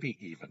and maybe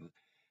even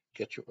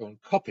get your own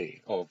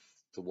copy of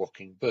The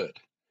Walking Bird.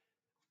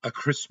 A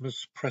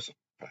Christmas present,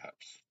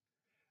 perhaps.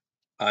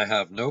 I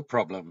have no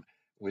problem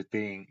with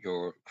being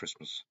your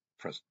Christmas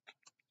present.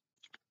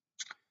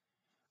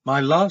 My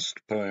last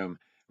poem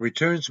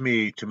returns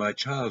me to my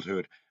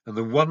childhood and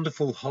the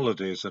wonderful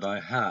holidays that I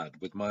had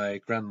with my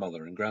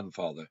grandmother and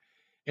grandfather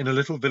in a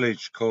little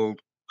village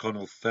called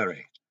Connell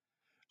Ferry,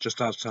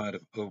 just outside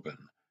of Oban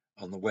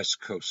on the west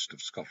coast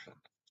of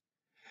Scotland.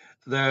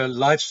 Their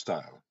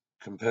lifestyle,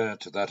 compared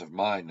to that of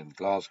mine in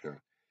Glasgow,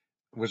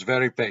 was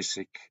very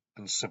basic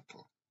and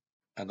simple,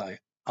 and I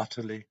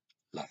utterly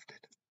loved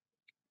it.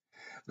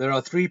 There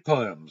are 3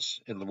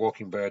 poems in The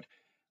Walking Bird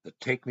that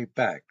take me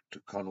back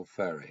to Connell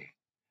Ferry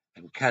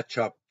and catch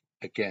up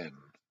again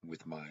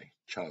with my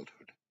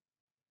childhood.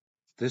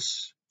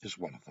 This is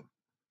one of them.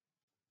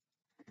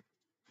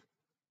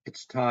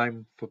 It's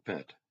time for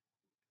bed.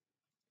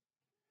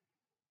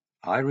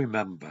 I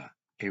remember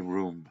a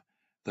room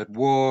that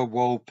wore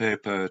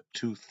wallpaper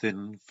too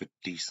thin for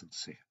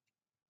decency.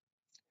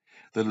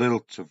 The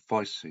lilt of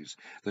voices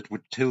that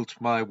would tilt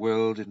my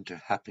world into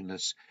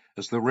happiness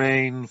as the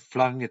rain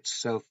flung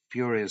itself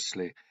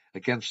furiously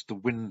against the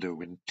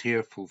window in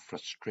tearful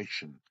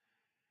frustration,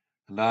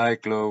 and I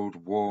glowed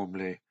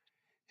warmly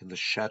in the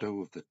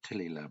shadow of the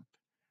tilly lamp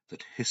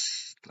that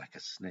hissed like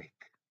a snake.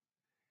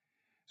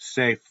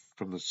 Safe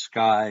from the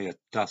sky at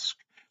dusk,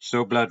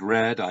 so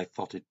blood-red I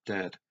thought it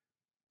dead.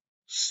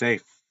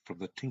 Safe from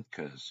the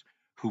tinkers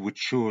who would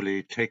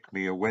surely take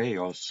me away,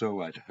 or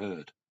so I'd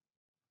heard.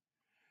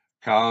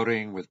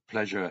 Cowering with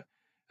pleasure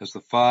as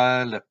the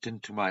fire leapt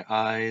into my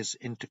eyes,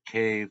 into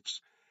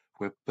caves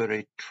where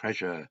buried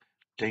treasure,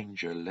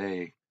 danger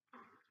lay,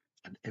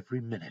 and every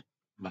minute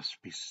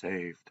must be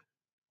saved.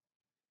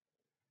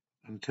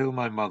 Until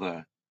my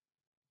mother,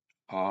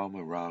 arm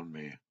around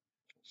me,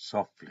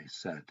 softly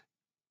said,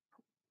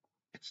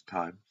 "It's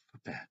time for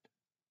bed."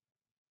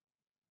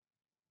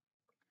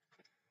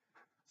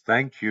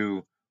 Thank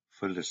you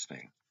for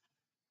listening.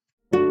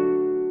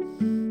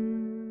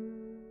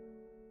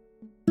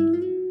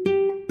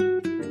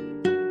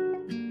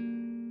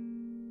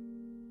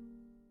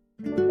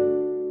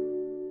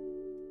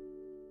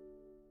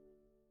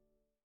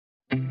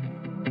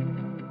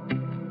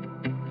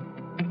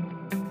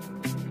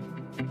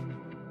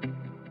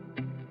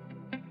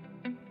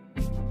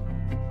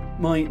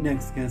 My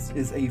next guest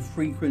is a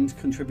frequent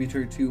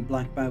contributor to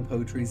Black Bough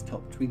Poetry's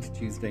Top Tweet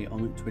Tuesday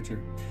on Twitter,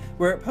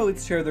 where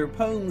poets share their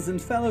poems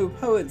and fellow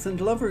poets and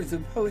lovers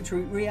of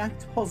poetry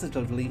react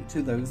positively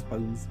to those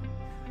poems.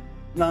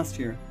 Last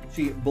year,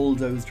 she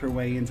bulldozed her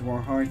way into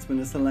our hearts when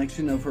a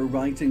selection of her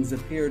writings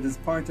appeared as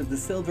part of the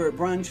Silver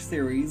Branch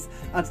series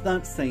at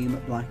that same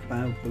Black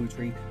Bough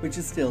Poetry, which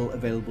is still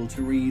available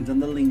to read,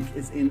 and the link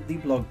is in the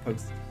blog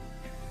post.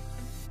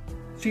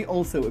 She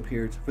also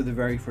appeared for the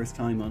very first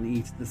time on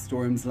Eat the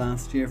Storms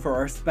last year for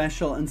our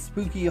special and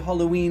spooky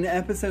Halloween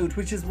episode,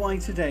 which is why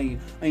today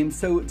I am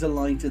so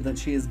delighted that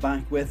she is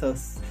back with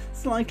us,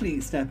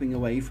 slightly stepping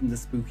away from the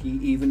spooky,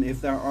 even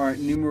if there are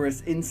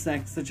numerous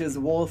insects such as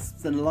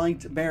wasps and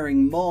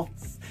light-bearing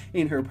moths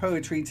in her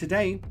poetry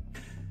today.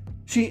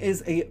 She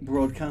is a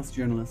broadcast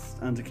journalist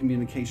and a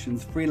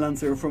communications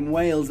freelancer from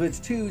Wales with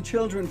 2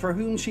 children for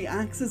whom she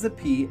acts as a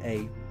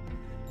PA.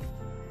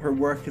 Her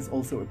work has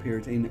also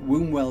appeared in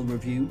Wombwell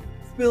Review,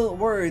 Spill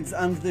Words,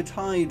 and The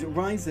Tide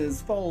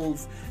Rises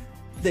Falls.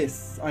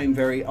 This, I'm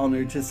very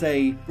honoured to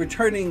say,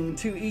 returning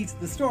to Eat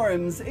the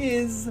Storms,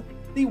 is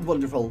the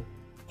wonderful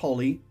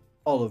Holly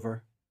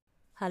Oliver.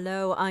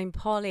 Hello, I'm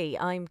Polly.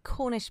 I'm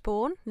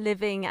Cornish-born,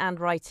 living and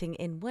writing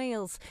in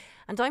Wales,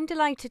 and I'm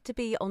delighted to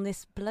be on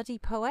this bloody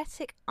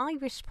poetic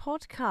Irish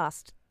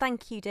podcast.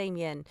 Thank you,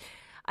 Damien.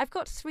 I've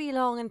got 3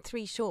 long and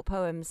 3 short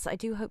poems I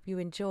do hope you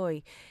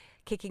enjoy.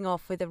 Kicking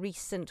off with a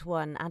recent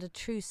one and a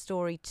true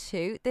story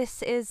too.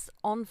 This is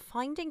on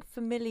finding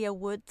familiar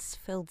woods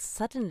filled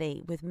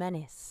suddenly with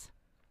menace.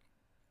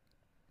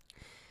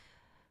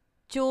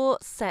 Jaw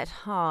set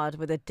hard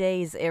with a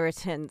day's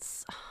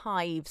irritants,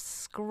 hives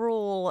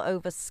scrawl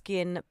over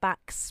skin,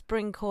 back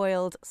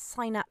spring-coiled,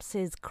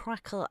 synapses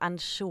crackle and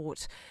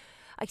short.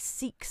 I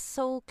seek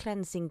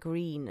soul-cleansing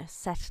green,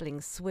 settling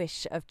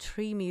swish of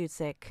tree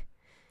music.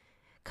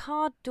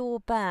 Card door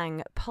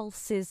bang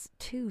pulses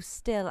to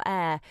still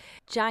air.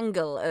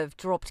 Jangle of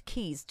dropped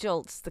keys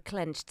jolts the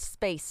clenched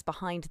space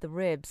behind the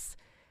ribs.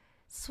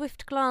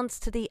 Swift glance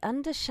to the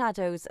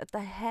undershadows at the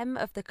hem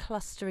of the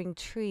clustering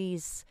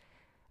trees.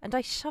 And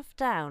I shove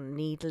down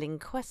needling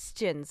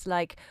questions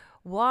like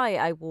why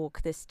I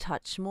walk this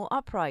touch more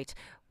upright,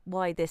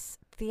 why this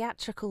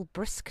theatrical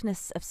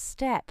briskness of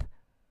step,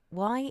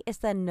 why is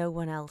there no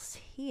one else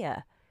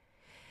here?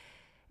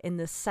 In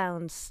the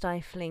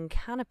sound-stifling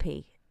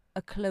canopy,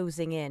 a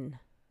closing in.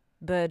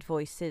 Bird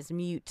voices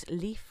mute,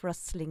 leaf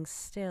rustling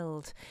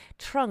stilled.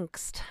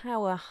 Trunks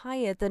tower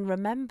higher than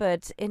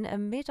remembered in a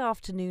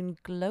mid-afternoon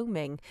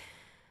gloaming.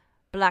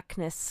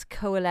 Blackness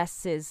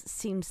coalesces,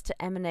 seems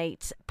to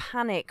emanate.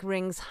 Panic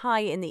rings high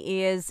in the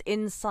ears,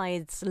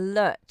 insides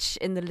lurch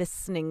in the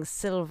listening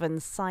sylvan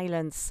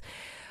silence.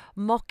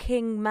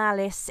 Mocking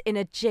malice in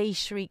a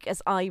jay-shriek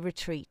as I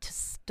retreat,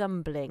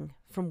 stumbling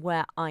from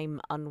where I'm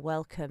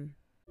unwelcome.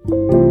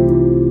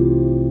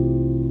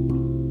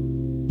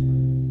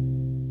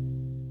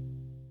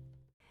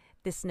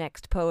 This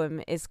next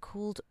poem is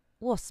called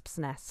Wasp's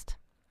Nest.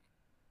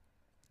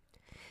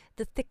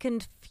 The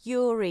thickened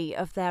fury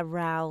of their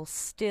row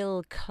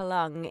still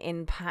clung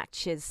in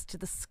patches to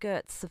the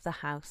skirts of the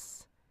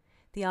house.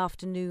 The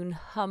afternoon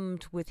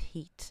hummed with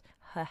heat,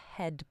 her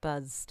head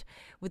buzzed,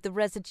 with the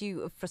residue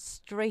of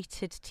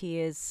frustrated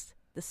tears,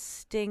 the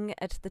sting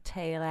at the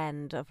tail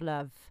end of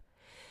love.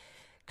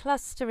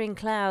 Clustering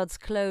clouds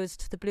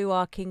closed the blue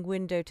arcing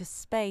window to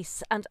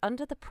space, and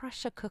under the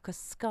pressure cooker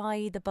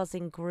sky the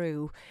buzzing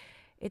grew,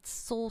 its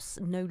source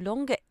no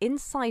longer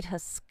inside her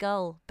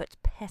skull, but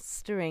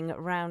pestering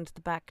round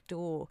the back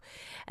door,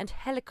 and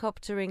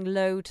helicoptering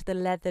low to the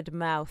leathered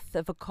mouth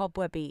of a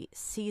cobwebby,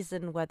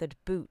 season-weathered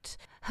boot,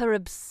 her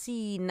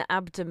obscene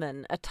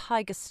abdomen, a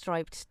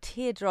tiger-striped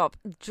teardrop,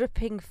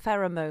 dripping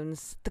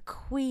pheromones, the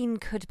queen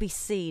could be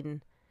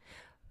seen.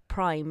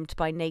 Primed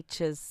by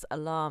nature's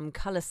alarm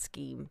colour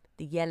scheme,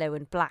 the yellow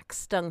and black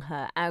stung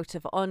her out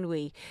of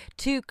ennui.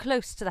 Too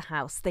close to the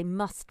house, they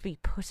must be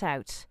put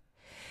out.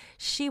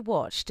 She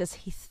watched as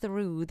he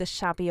threw the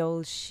shabby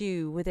old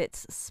shoe with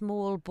its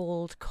small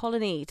bald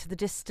colony to the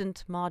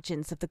distant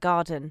margins of the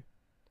garden.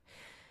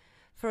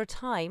 For a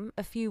time,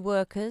 a few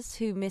workers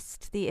who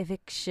missed the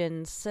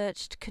eviction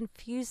searched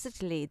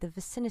confusedly the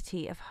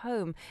vicinity of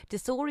home,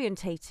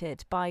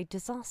 disorientated by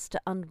disaster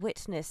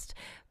unwitnessed,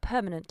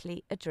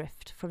 permanently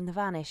adrift from the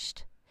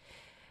vanished.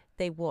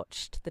 They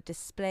watched the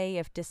display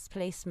of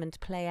displacement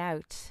play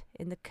out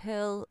in the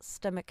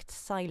curl-stomached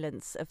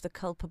silence of the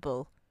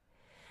culpable.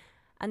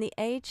 And the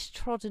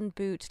age-trodden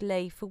boot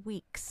lay for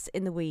weeks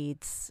in the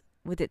weeds,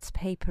 with its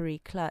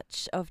papery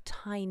clutch of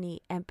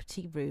tiny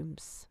empty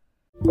rooms.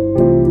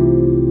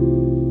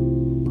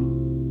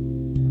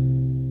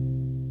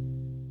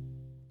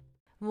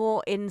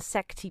 More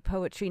insecty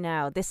poetry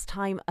now, this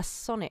time a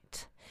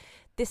sonnet.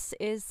 This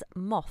is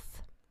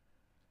Moth.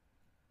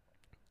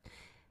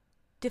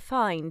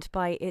 Defined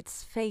by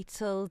its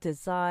fatal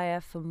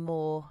desire for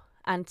more,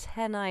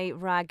 antennae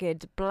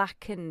ragged,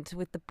 blackened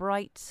with the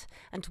bright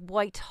and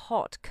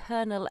white-hot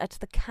kernel at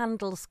the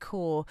candle's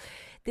core,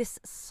 this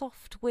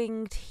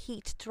soft-winged,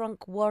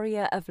 heat-drunk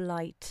warrior of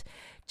light,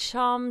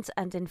 charmed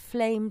and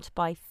inflamed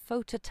by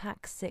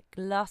phototaxic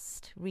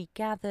lust,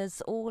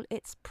 regathers all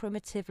its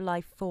primitive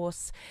life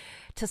force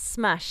to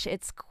smash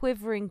its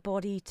quivering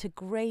body to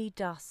grey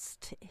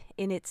dust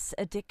in its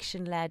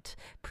addiction-led,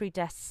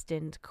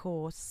 predestined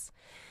course.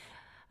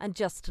 And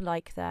just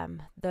like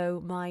them, though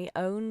my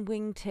own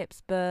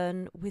wingtips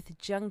burn with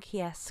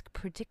junkie-esque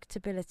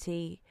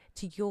predictability,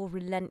 to your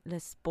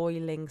relentless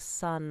boiling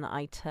sun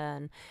I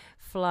turn,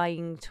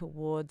 flying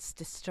towards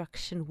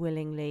destruction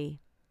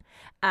willingly.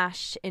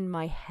 Ash in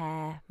my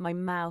hair, my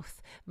mouth,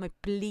 my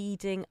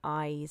bleeding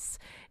eyes,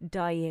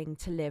 dying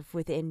to live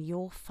within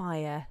your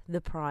fire,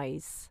 the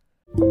prize.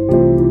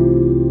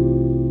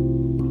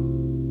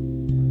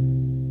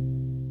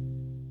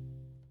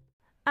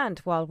 And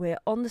while we're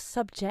on the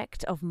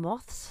subject of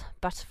moths,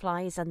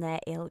 butterflies and their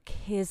ilk,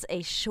 here's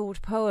a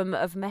short poem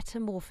of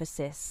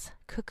metamorphosis,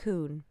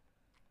 Cocoon.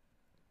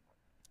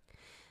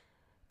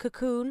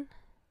 Cocoon,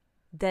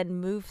 then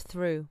move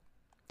through.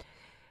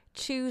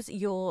 Choose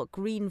your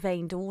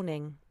green-veined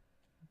awning.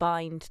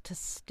 Bind to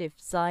stiff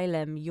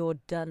xylem your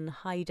dun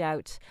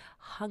hideout.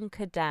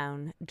 Hunker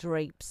down,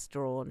 drapes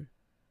drawn.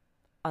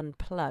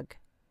 Unplug.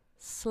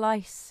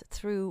 slice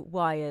through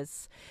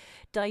wires,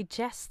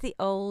 digest the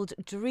old,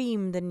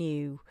 dream the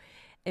new.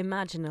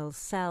 Imaginal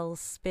cells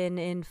spin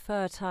in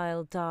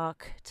fertile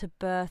dark to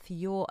birth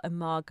your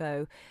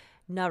imago,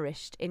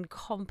 nourished in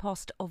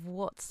compost of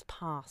what's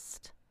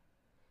past.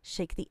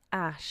 Shake the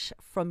ash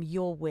from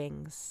your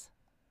wings.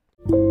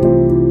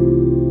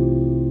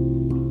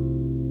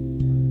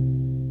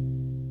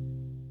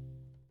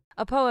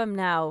 A poem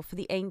now for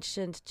the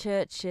ancient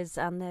churches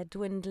and their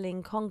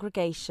dwindling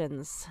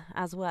congregations,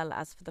 as well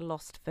as for the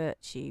lost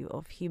virtue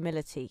of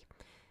humility.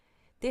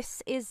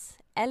 This is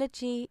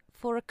Elegy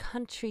for a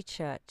Country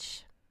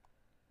Church.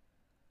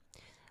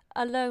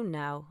 Alone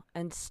now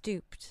and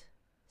stooped,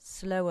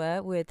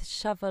 slower with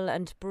shovel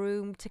and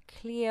broom to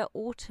clear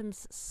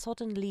autumn's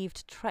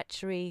sodden-leaved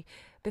treachery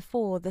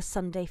before the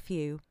Sunday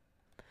few.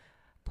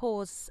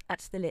 Pause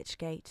at the lich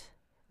gate,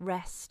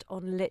 rest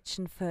on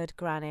lichenford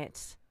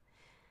granite.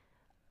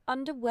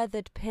 Under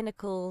weathered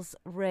pinnacles,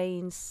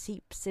 rain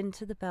seeps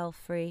into the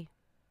belfry,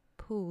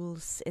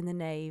 pools in the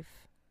nave.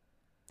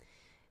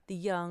 The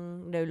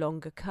young no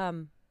longer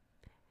come,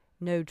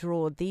 no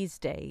draw these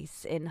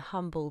days in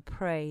humble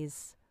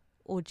praise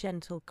or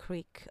gentle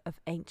creak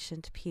of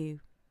ancient pew.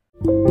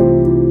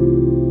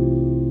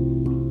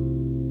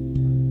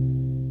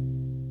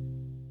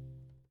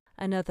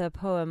 Another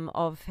poem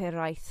of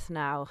Hiraeth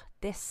now.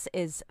 This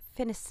is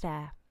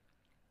Finisterre.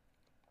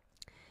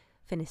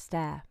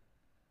 Finisterre.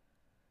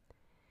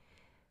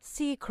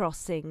 Sea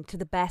crossing to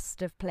the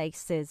best of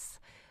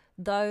places,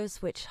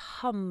 those which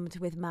hummed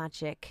with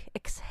magic,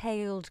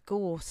 exhaled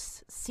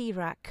gorse,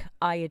 sea-wrack,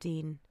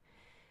 iodine.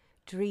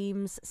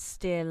 Dreams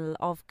still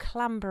of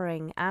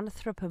clambering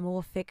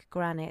anthropomorphic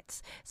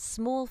granites,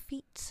 small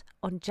feet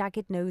on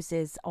jagged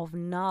noses of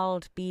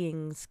gnarled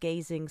beings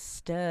gazing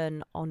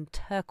stern on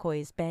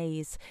turquoise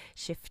bays,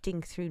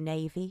 shifting through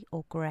navy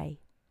or grey.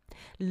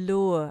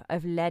 Lure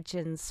of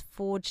legends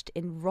forged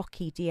in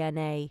rocky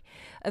DNA,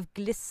 of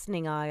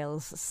glistening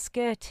isles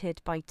skirted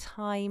by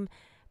time,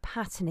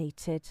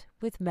 patinated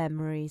with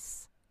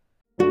memories.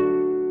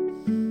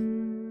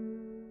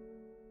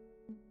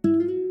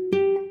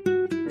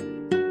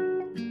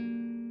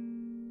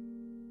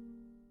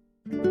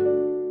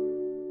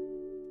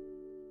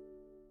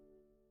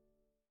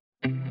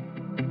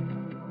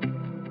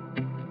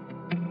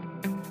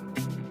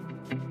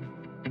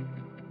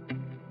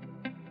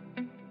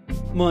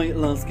 My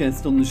last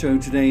guest on the show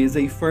today is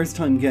a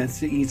first-time guest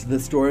to Eat the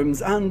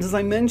Storms, and as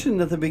I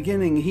mentioned at the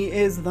beginning, he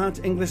is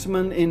that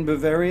Englishman in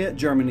Bavaria,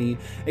 Germany,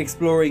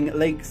 exploring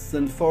lakes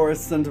and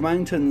forests and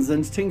mountains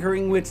and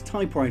tinkering with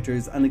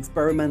typewriters and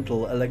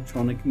experimental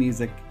electronic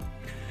music.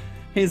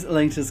 His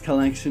latest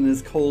collection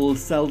is called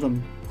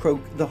Seldom,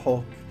 Croak the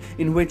Hawk,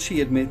 in which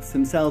he admits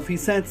himself he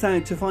sets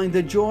out to find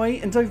the joy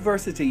and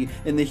diversity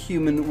in the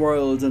human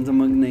world and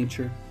among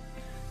nature.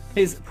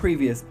 His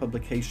previous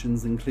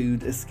publications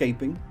include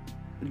Escaping,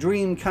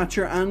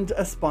 Dreamcatcher and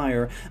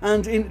Aspire,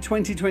 and in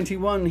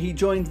 2021 he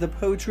joined the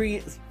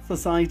Poetry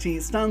Society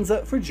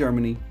Stanza for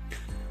Germany.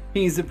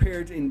 He's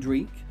appeared in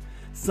Dreek,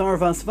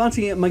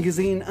 Sarvasvati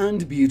magazine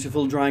and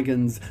Beautiful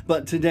Dragons,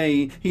 but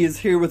today he is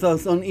here with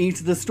us on Eat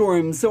the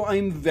Storm, so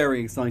I'm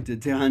very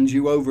excited to hand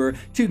you over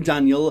to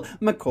Daniel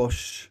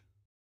McCush.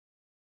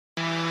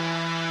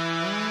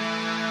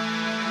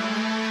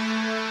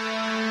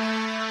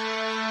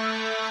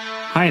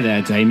 Hi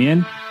there,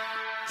 Damien.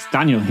 It's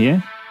Daniel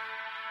here,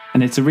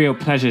 and it's a real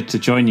pleasure to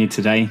join you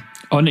today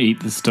on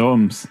Eat the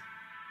Storms.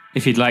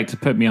 If you'd like to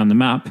put me on the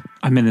map,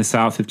 I'm in the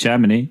south of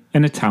Germany,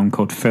 in a town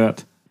called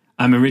Fürth.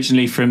 I'm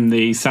originally from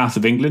the south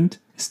of England,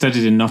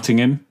 studied in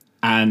Nottingham,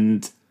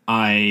 and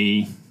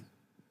I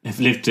have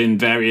lived in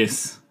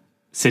various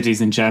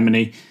cities in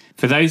Germany.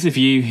 For those of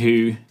you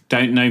who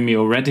don't know me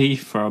already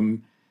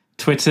from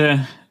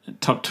Twitter,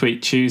 Top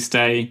Tweet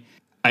Tuesday,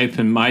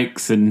 open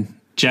mics, and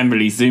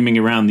generally zooming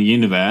around the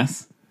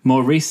universe,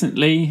 more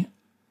recently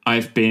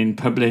I've been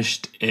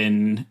published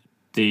in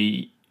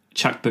the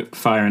chapbook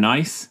Fire and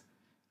Ice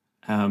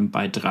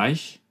by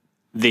Dreich,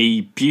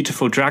 the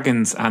Beautiful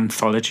Dragons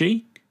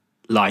anthology,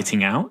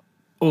 Lighting Out,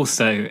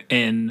 also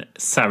in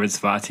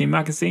Sarasvati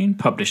magazine,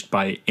 published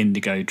by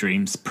Indigo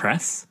Dreams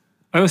Press.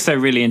 I also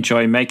really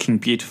enjoy making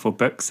beautiful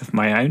books of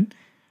my own,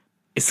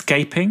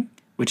 Escaping,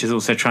 which is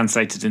also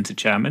translated into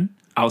German,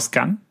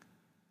 Ausgang,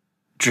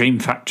 Dream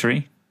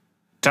Factory,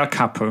 Da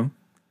Capo,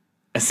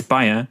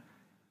 Aspire,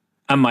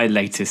 and my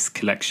latest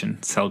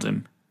collection,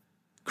 Seldom,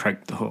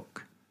 Croak the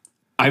Hawk.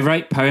 I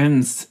write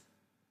poems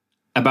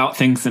about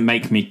things that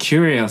make me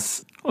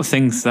curious or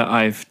things that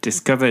I've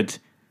discovered.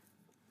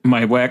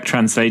 My work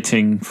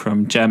translating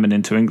from German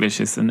into English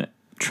is a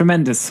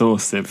tremendous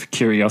source of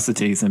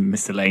curiosities and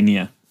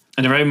miscellanea.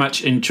 And I very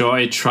much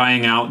enjoy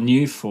trying out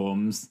new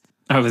forms.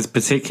 I was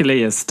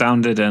particularly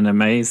astounded and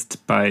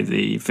amazed by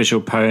the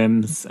visual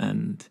poems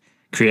and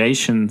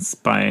creations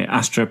by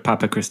Astra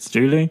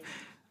Papachristodoulou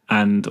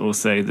and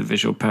also the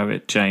visual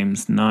poet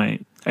James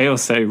Knight. I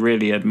also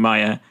really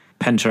admire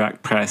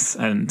Penteract Press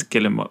and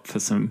Guillemot for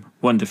some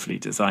wonderfully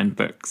designed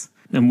books.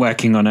 I'm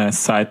working on a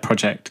side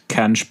project,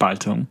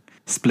 Kernspaltung,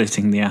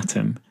 Splitting the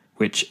Atom,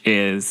 which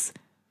is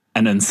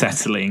an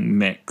unsettling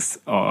mix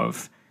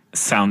of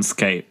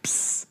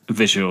soundscapes,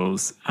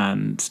 visuals,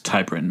 and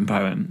typewritten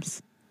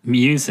poems.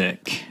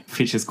 Music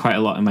features quite a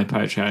lot in my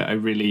poetry. I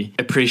really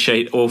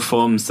appreciate all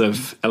forms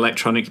of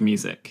electronic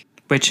music,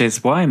 which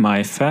is why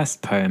my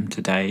first poem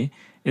today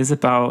is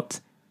about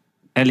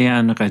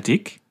Eliane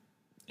Radic,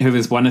 who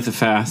was one of the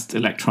first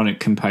electronic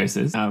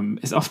composers.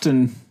 Is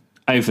often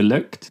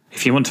overlooked.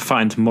 If you want to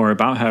find more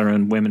about her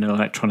and women in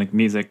electronic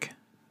music,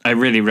 I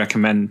really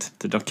recommend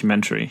the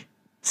documentary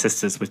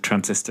Sisters with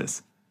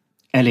Transistors.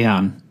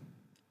 Eliane.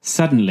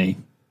 Suddenly,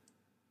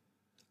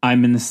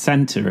 I'm in the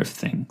centre of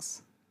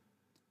things.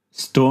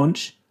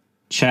 Staunch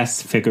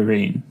chess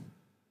figurine.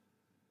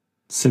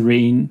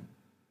 Serene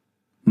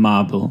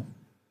marble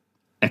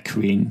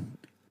equine.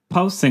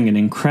 Pulsing an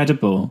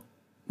incredible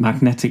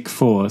magnetic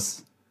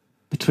force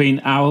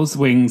between owl's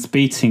wings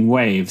beating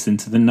waves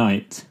into the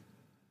night.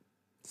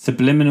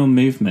 Subliminal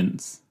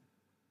movements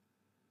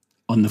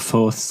on the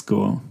fourth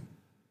score.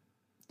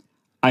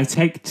 I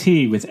take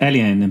tea with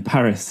Eliane in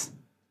Paris,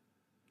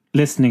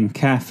 listening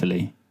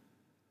carefully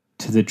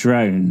to the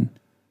drone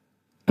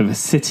of a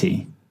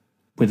city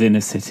within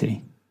a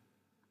city.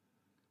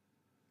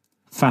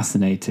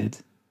 Fascinated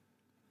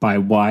by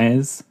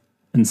wires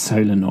and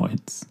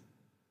solenoids.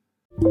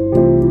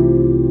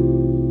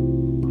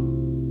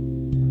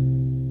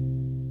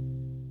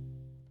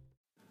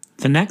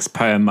 The next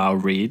poem I'll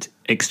read,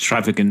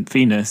 Extravagant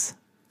Venus,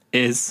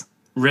 is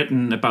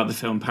written about the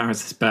film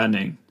Paris is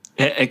Burning.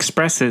 It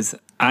expresses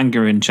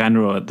anger in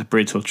general at the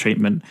brutal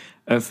treatment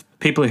of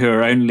people who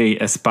are only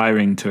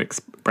aspiring to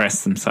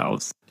express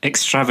themselves.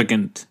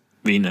 Extravagant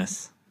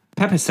Venus.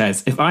 Pepper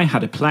says, if I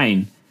had a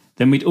plane,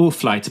 then we'd all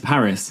fly to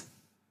Paris.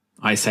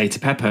 I say to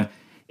Pepper,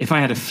 if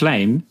I had a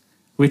flame,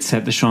 we'd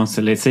set the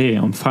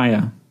Champs-Élysées on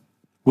fire.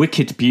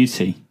 Wicked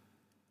beauty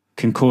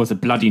can cause a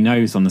bloody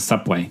nose on the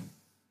subway.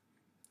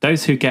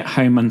 Those who get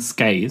home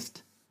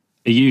unscathed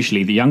are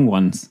usually the young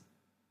ones.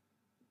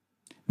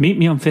 Meet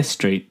me on Fifth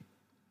Street.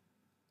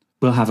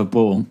 We'll have a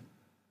ball.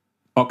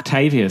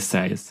 Octavia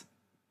says,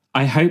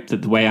 I hope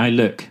that the way I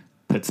look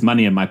puts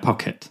money in my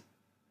pocket.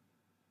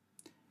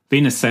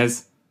 Venus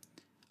says,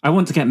 I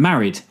want to get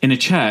married in a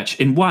church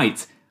in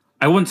white.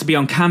 I want to be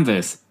on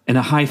canvas in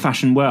a high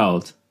fashion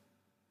world.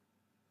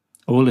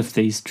 All of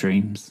these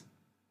dreams.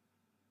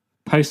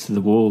 Post to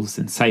the walls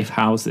in safe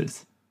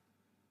houses.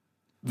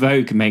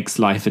 Vogue makes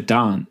life a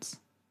dance.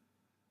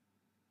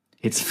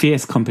 It's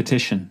fierce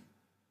competition.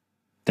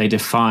 They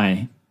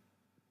defy.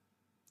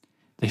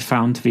 They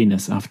found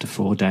Venus after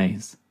 4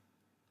 days,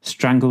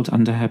 strangled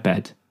under her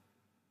bed,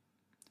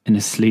 in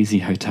a sleazy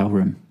hotel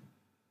room,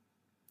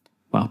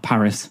 while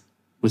Paris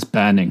was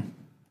burning.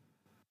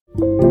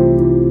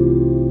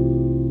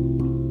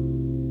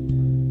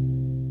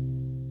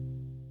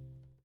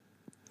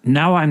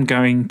 Now I'm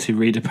going to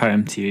read a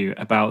poem to you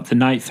about the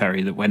night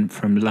ferry that went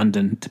from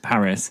London to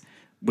Paris,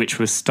 which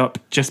was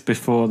stopped just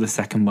before the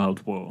Second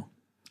World War.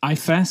 I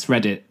first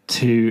read it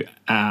to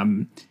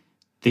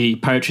the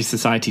Poetry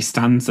Society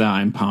stanza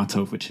I'm part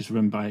of, which is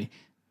run by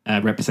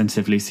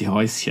Representative Lucy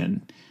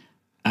Häuschen.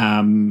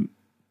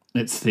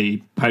 It's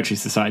the Poetry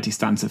Society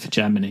stanza for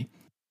Germany.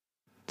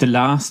 The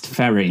last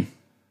ferry,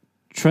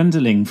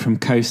 trundling from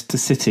coast to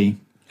city,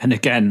 and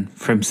again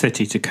from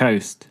city to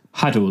coast,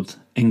 huddled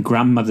in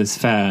grandmother's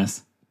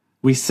fairs,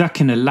 we suck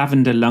in a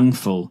lavender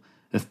lungful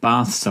of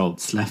bath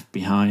salts left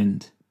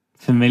behind,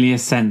 familiar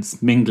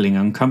scents mingling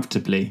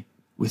uncomfortably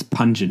with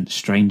pungent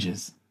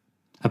strangers.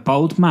 A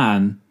bold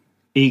man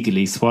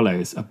eagerly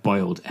swallows a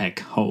boiled egg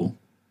whole.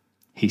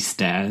 He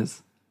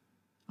stares.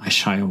 I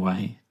shy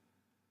away.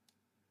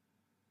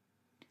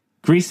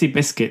 Greasy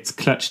biscuits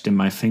clutched in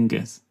my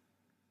fingers.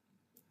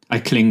 I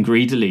cling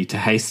greedily to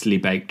hastily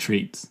baked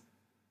treats,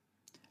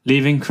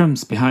 leaving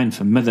crumbs behind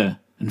for mother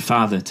and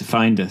father to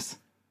find us.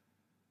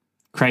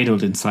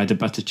 Cradled inside a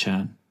butter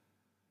churn,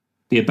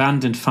 the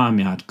abandoned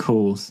farmyard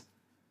calls.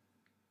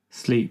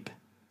 Sleep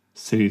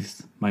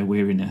soothes my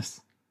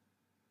weariness.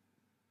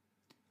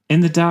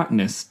 In the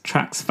darkness,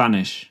 tracks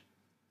vanish.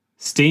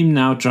 Steam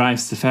now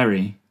drives the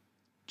ferry,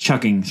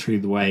 chugging through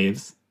the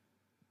waves,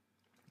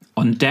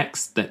 on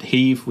decks that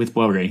heave with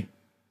worry.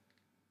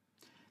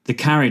 The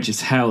carriage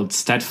is held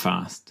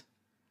steadfast.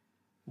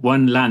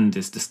 One land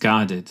is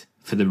discarded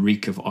for the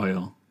reek of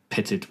oil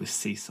pitted with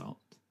sea salt.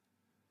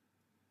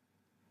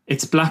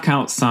 It's black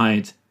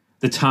outside,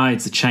 the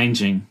tides are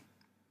changing.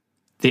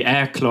 The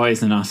air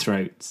cloys in our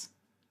throats.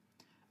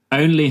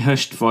 Only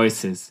hushed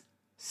voices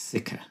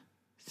sicker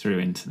through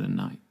into the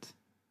night.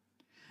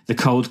 The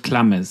cold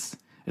clamours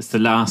as the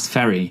last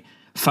ferry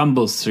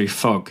fumbles through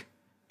fog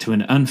to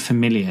an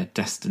unfamiliar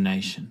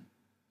destination.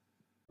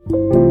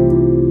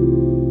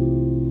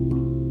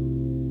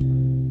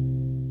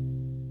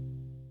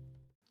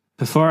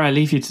 Before I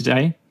leave you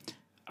today,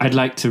 I'd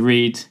like to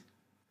read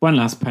one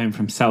last poem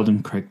from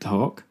Selden Craig the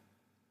Hawk.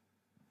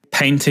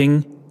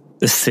 Painting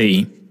the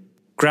sea.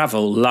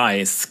 Gravel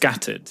lies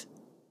scattered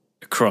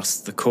across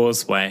the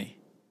causeway,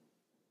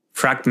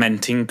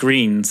 fragmenting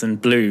greens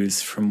and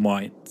blues from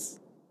whites.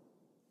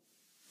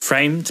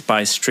 Framed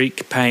by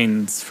streak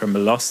panes from a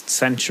lost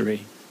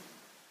century,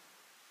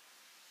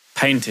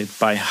 painted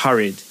by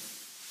hurried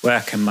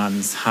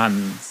workman's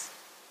hands.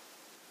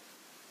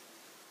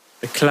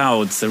 The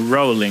clouds are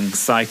rolling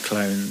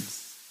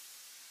cyclones.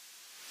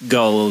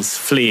 Gulls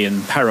flee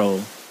in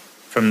peril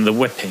from the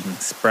whipping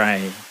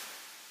spray.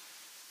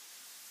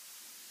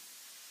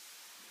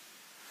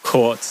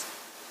 Caught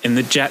in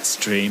the jet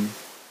stream,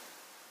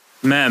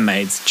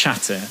 mermaids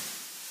chatter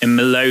in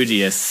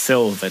melodious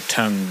silver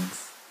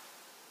tongues.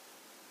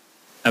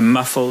 A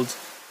muffled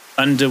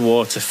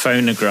underwater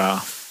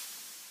phonograph,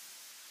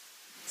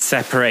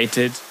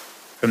 separated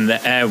from the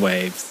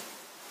airwaves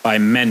by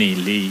many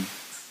leagues.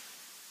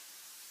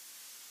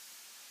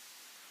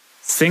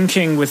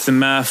 Sinking with the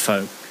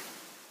merfolk,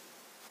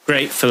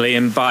 gratefully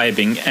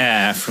imbibing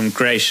air from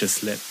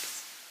gracious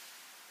lips.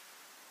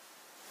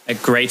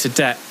 At greater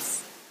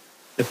depths,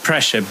 the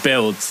pressure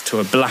builds to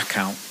a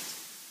blackout,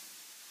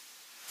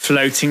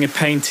 floating a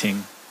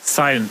painting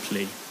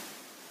silently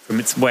from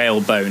its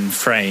whalebone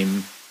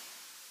frame.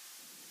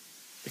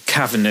 The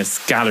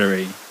cavernous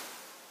gallery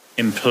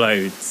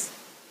implodes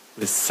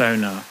with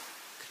sonar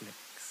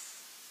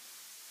clicks.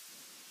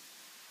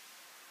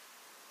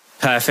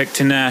 Perfect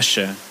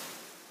inertia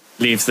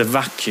leaves a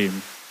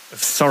vacuum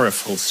of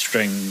sorrowful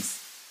strings.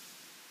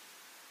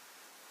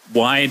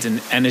 Wide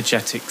and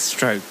energetic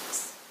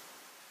strokes,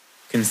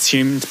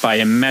 consumed by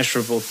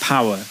immeasurable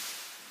power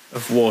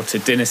of water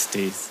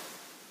dynasties,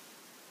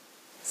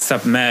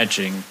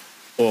 submerging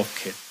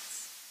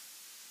orchids.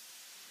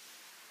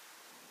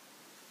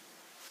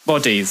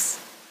 Bodies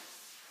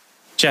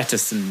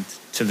jettisoned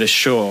to the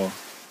shore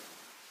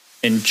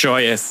in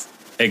joyous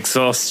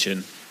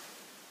exhaustion.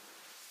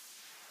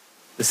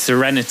 The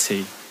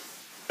serenity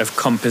of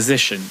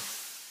composition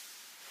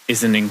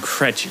is an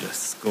incredulous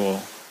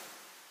score.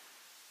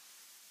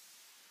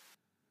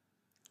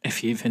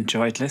 If you've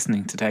enjoyed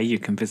listening today, you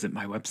can visit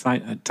my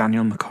website at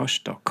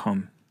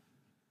danielmccosh.com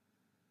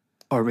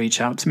or reach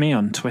out to me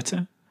on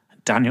Twitter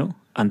at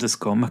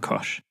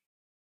Daniel_McCosh.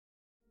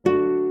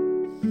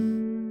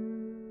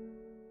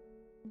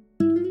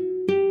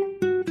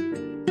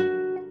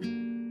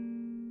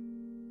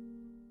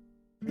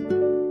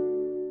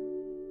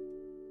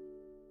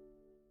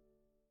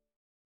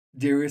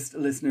 Dearest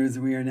listeners,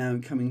 we are now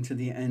coming to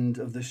the end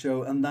of the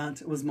show, and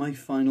that was my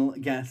final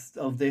guest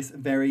of this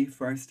very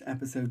first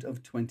episode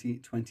of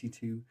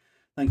 2022.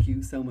 Thank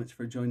you so much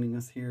for joining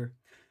us here.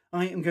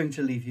 I am going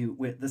to leave you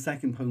with the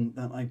second poem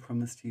that I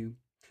promised you.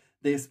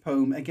 This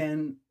poem,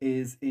 again,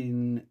 is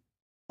in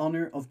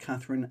honour of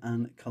Catherine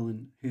Ann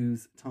Cullen,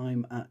 whose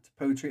time at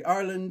Poetry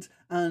Ireland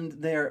and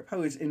their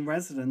poet in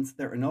residence,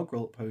 their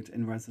inaugural poet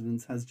in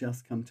residence, has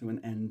just come to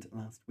an end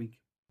last week.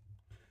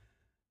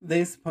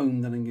 This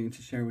poem that I'm going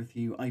to share with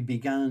you, I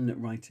began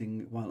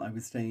writing while I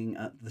was staying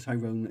at the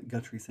Tyrone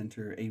Guthrie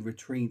Centre, a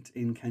retreat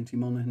in County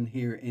Monaghan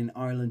here in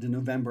Ireland in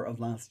November of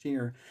last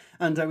year.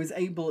 And I was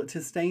able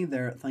to stay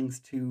there thanks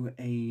to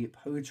a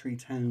Poetry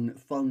Town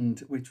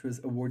fund, which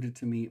was awarded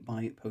to me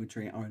by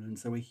Poetry Ireland.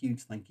 So a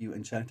huge thank you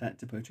and shout out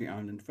to Poetry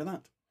Ireland for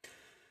that.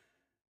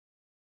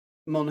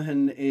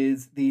 Monaghan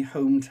is the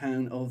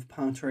hometown of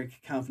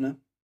Patrick Kavanagh.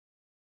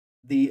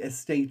 The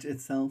estate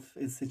itself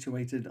is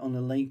situated on a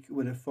lake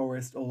with a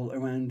forest all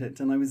around it,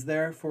 and I was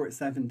there for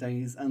 7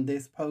 days, and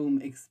this poem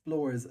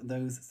explores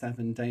those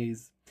 7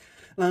 days.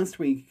 Last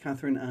week,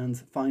 Catherine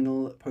Ann's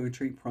final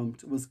poetry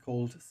prompt was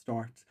called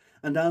Start,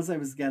 and as I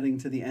was getting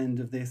to the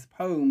end of this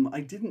poem, I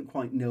didn't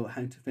quite know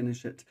how to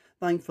finish it.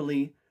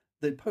 Thankfully,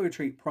 the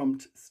poetry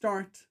prompt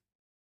Start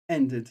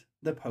ended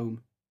the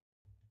poem.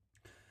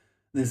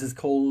 This is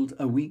called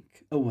A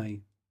Week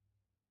Away.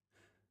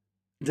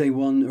 Day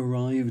 1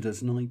 arrived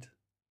at night.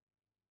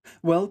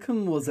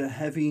 Welcome was a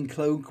heavy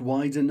cloak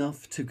wide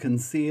enough to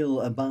conceal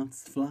a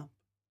bat's flap.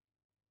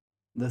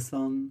 The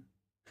sun,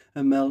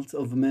 a melt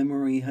of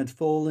memory, had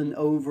fallen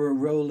over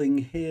rolling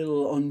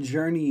hill on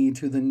journey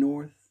to the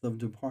north of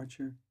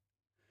departure.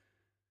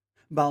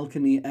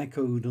 Balcony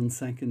echoed on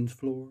second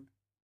floor,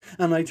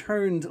 and I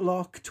turned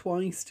lock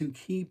twice to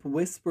keep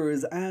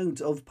whispers out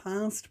of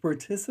past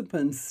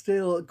participants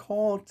still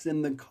caught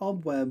in the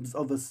cobwebs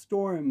of a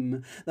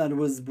storm that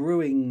was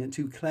brewing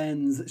to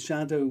cleanse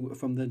shadow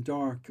from the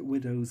dark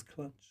widow's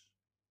clutch.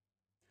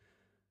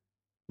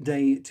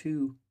 Day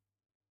 2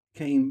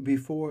 came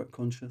before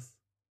conscious.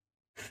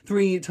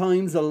 3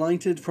 times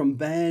alighted from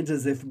bed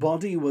as if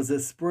body was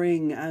a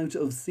spring out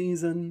of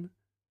season,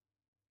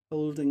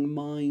 holding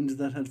mind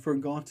that had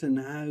forgotten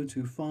how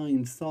to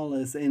find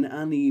solace in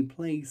any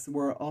place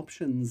where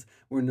options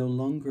were no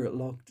longer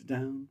locked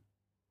down.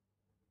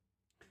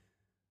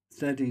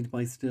 Steadied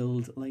by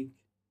stilled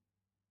lake,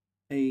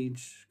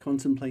 age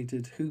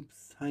contemplated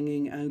hoops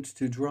hanging out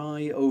to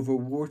dry over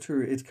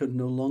water it could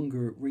no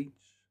longer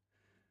reach.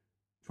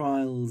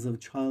 Trials of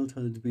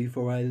childhood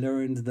before I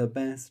learned the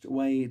best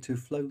way to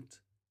float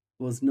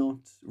was not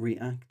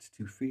react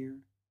to fear.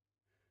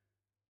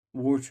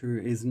 Water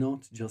is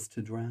not just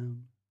to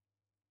drown.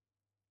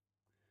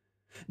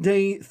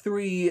 Day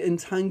 3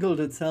 entangled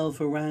itself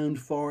around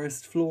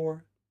forest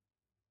floor,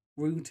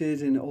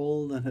 rooted in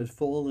all that had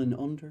fallen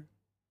under.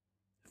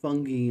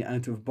 Fungi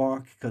out of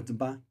bark cut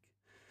back,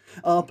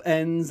 Up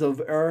ends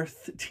of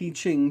earth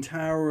teaching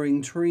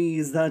towering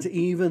trees that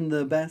even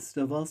the best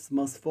of us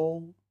must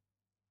fall.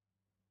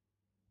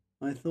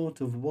 I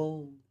thought of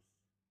wolves,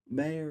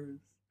 bears,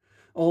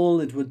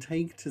 all it would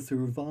take to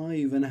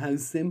survive, and how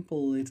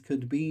simple it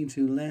could be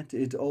to let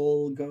it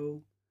all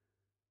go.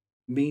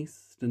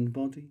 Beast and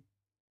body,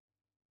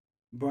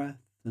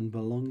 breath and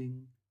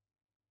belonging.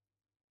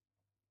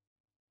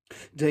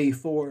 Day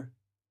 4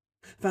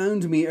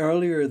 found me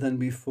earlier than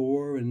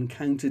before and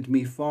counted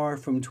me far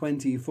from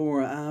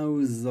 24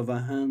 hours of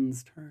a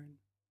hand's turn.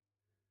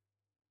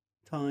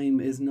 Time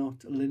is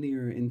not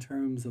linear in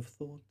terms of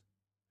thought.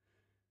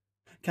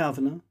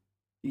 Kavanagh,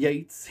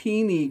 Yeats,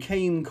 Heaney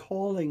came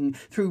calling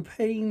through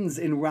pains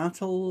in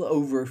rattle,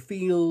 over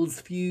fields,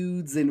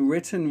 feuds, in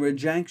written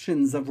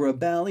rejections of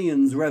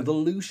rebellions,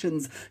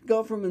 revolutions,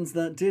 governments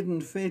that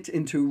didn't fit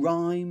into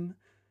rhyme.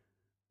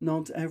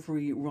 Not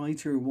every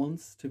writer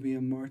wants to be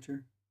a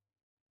martyr,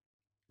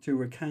 to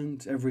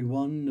recount every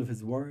one of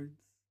his words.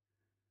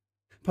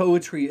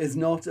 Poetry is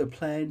not a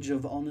pledge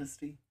of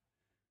honesty.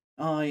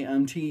 I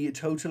am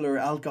teetotaler,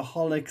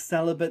 alcoholic,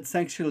 celibate,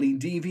 sexually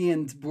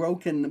deviant,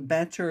 broken,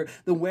 better,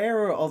 the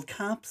wearer of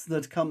caps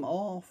that come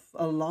off,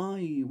 a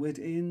lie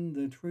within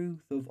the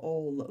truth of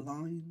all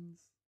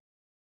lines.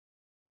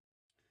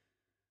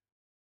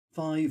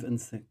 5 and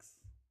 6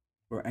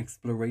 were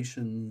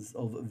explorations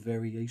of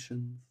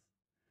variations.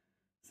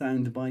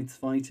 Sound bites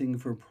fighting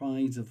for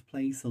pride of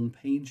place on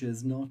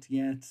pages not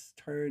yet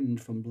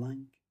turned from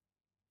blank.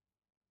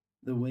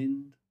 The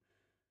wind,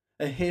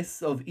 a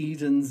hiss of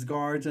Eden's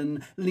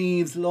garden,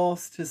 leaves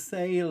lost to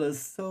sail as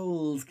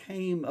souls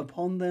came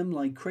upon them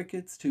like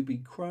crickets to be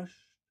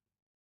crushed.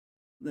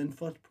 Then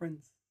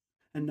footprints,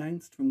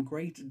 announced from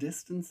great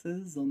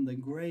distances on the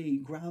grey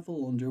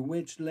gravel under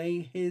which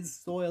lay his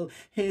soil,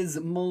 his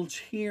mulch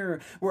here,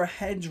 where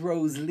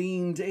hedgerows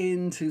leaned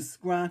in to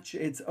scratch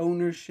its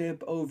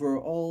ownership over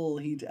all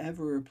he'd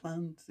ever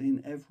plant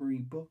in every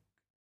book.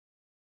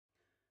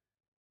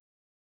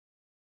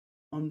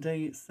 On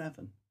day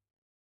 7,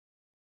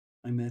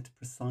 I met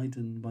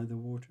Poseidon by the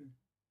water.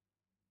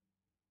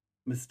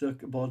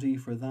 Mistook body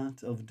for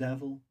that of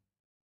devil.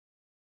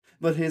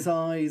 But his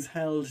eyes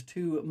held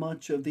too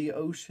much of the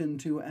ocean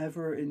to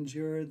ever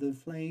endure the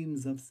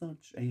flames of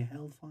such a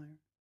hellfire.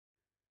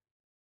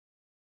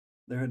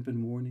 There had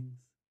been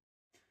warnings,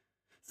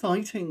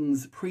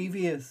 sightings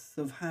previous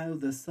of how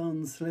the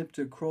sun slipped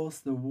across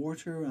the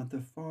water at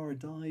the far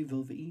dive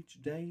of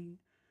each day,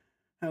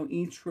 how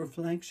each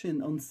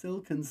reflection on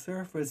silken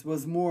surface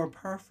was more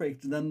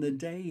perfect than the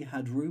day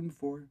had room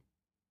for.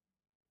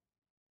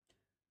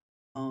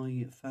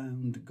 I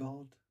found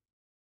God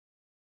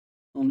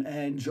on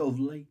edge of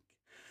lake,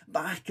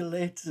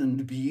 backlit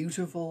and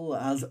beautiful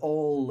as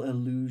all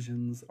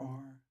illusions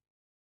are.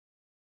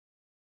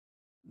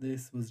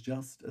 This was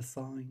just a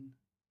sign.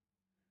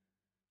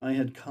 I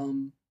had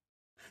come,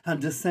 had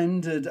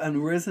descended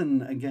and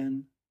risen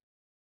again.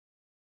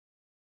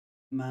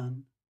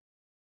 Man,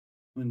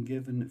 when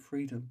given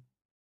freedom,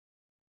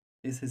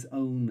 is his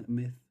own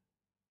myth.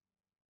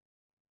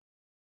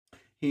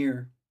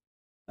 Here,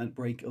 at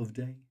break of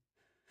day,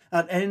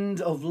 at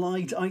end of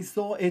light, I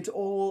saw it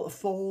all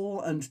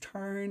fall and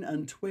turn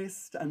and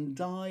twist and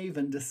dive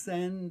and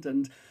descend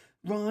and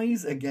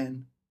rise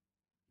again,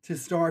 to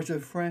start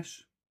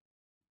afresh,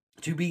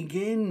 to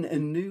begin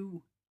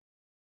anew.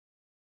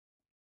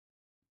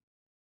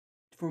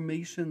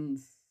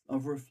 Formations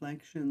of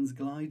reflections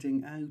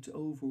gliding out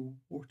over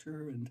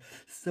water and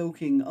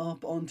soaking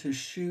up onto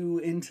shoe,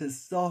 into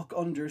sock,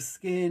 under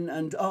skin,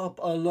 and up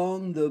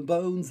along the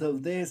bones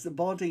of this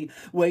body,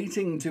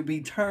 waiting to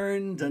be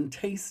turned and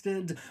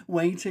tasted,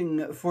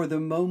 waiting for the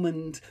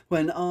moment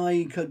when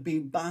I could be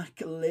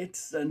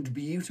backlit and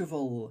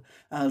beautiful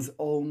as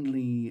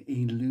only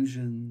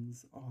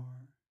illusions are.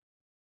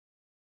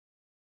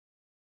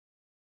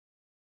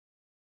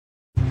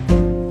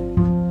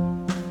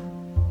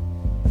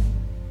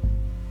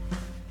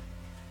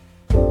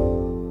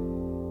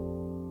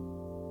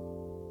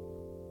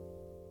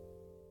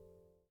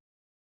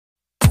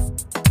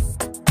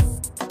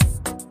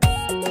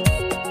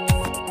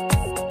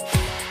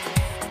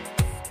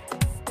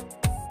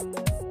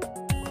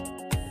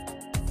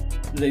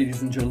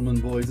 Ladies and gentlemen,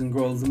 boys and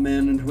girls,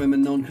 men and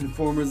women,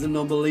 non-conformers and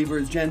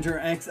non-believers, gender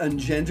X and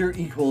gender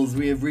equals,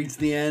 we have reached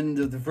the end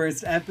of the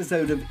first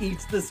episode of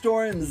Eat the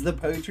Storms, the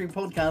poetry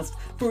podcast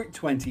for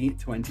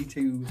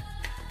 2022.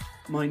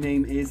 My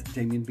name is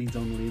Damien B.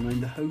 Donnelly and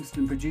I'm the host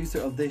and producer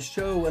of this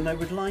show, and I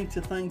would like to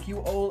thank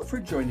you all for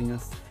joining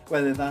us,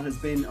 whether that has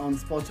been on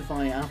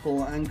Spotify,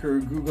 Apple, Anchor,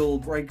 Google,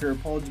 Breaker,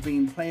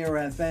 Podbean, Player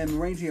FM,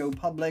 Radio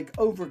Public,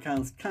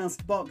 Overcast,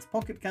 Castbox,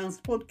 Pocket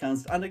Cast,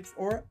 Podcast Addicts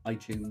or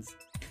iTunes.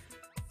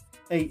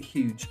 A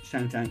huge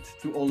shout out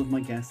to all of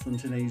my guests on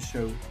today's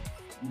show.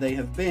 They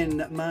have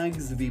been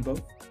Mags Vibo,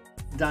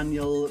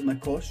 Daniel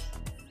McCush,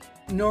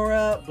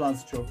 Nora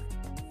Blazchuk,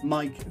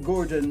 Mike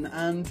Gordon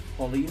and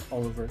Polly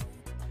Oliver.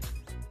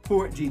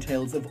 For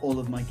details of all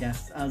of my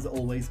guests, as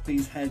always,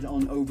 please head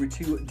on over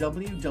to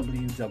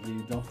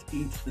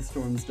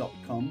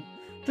www.eatthestorms.com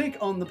Click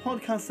on the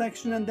podcast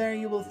section and there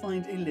you will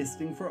find a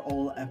listing for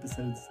all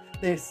episodes.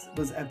 This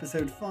was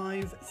episode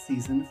 5,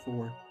 season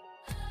 4.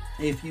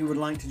 If you would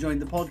like to join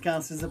the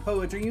podcast as a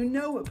poet, or you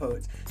know a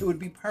poet who would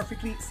be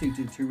perfectly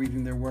suited to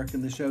reading their work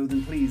in the show,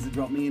 then please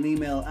drop me an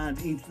email at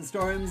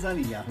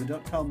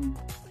eatthestorms@yahoo.com.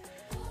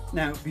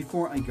 Now,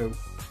 before I go,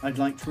 I'd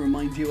like to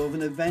remind you of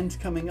an event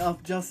coming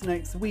up just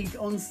next week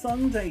on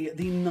Sunday,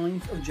 the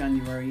 9th of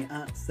January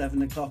at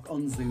 7 o'clock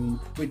on Zoom,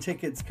 with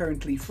tickets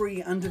currently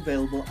free and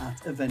available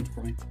at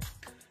Eventbrite.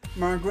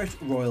 Margaret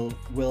Royal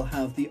will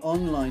have the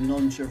online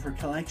launch of her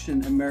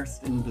collection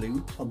Immersed in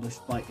Blue,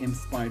 published by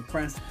Inspired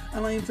Press,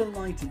 and I am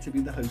delighted to be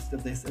the host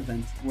of this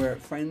event, where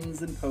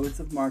friends and poets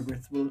of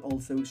Margaret's will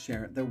also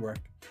share their work.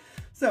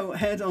 So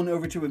head on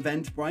over to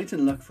Eventbrite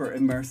and look for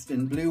Immersed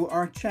in Blue,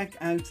 or check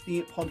out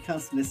the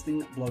podcast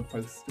listing blog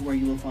post, where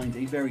you will find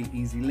a very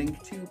easy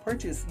link to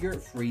purchase your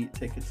free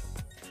ticket.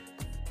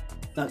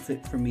 That's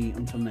it from me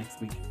until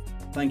next week.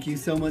 Thank you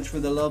so much for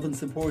the love and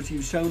support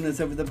you've shown us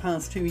over the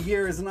past 2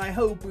 years, and I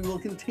hope we will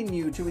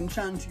continue to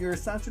enchant your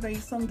Saturday,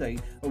 Sunday,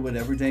 or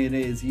whatever day it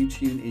is you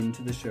tune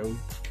into the show.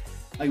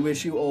 I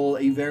wish you all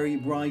a very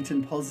bright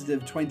and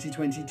positive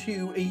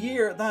 2022, a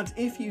year that,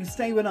 if you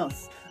stay with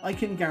us, I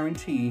can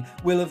guarantee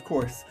will, of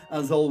course,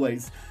 as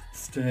always,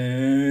 stay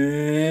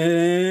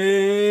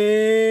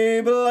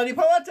bloody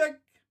poetic!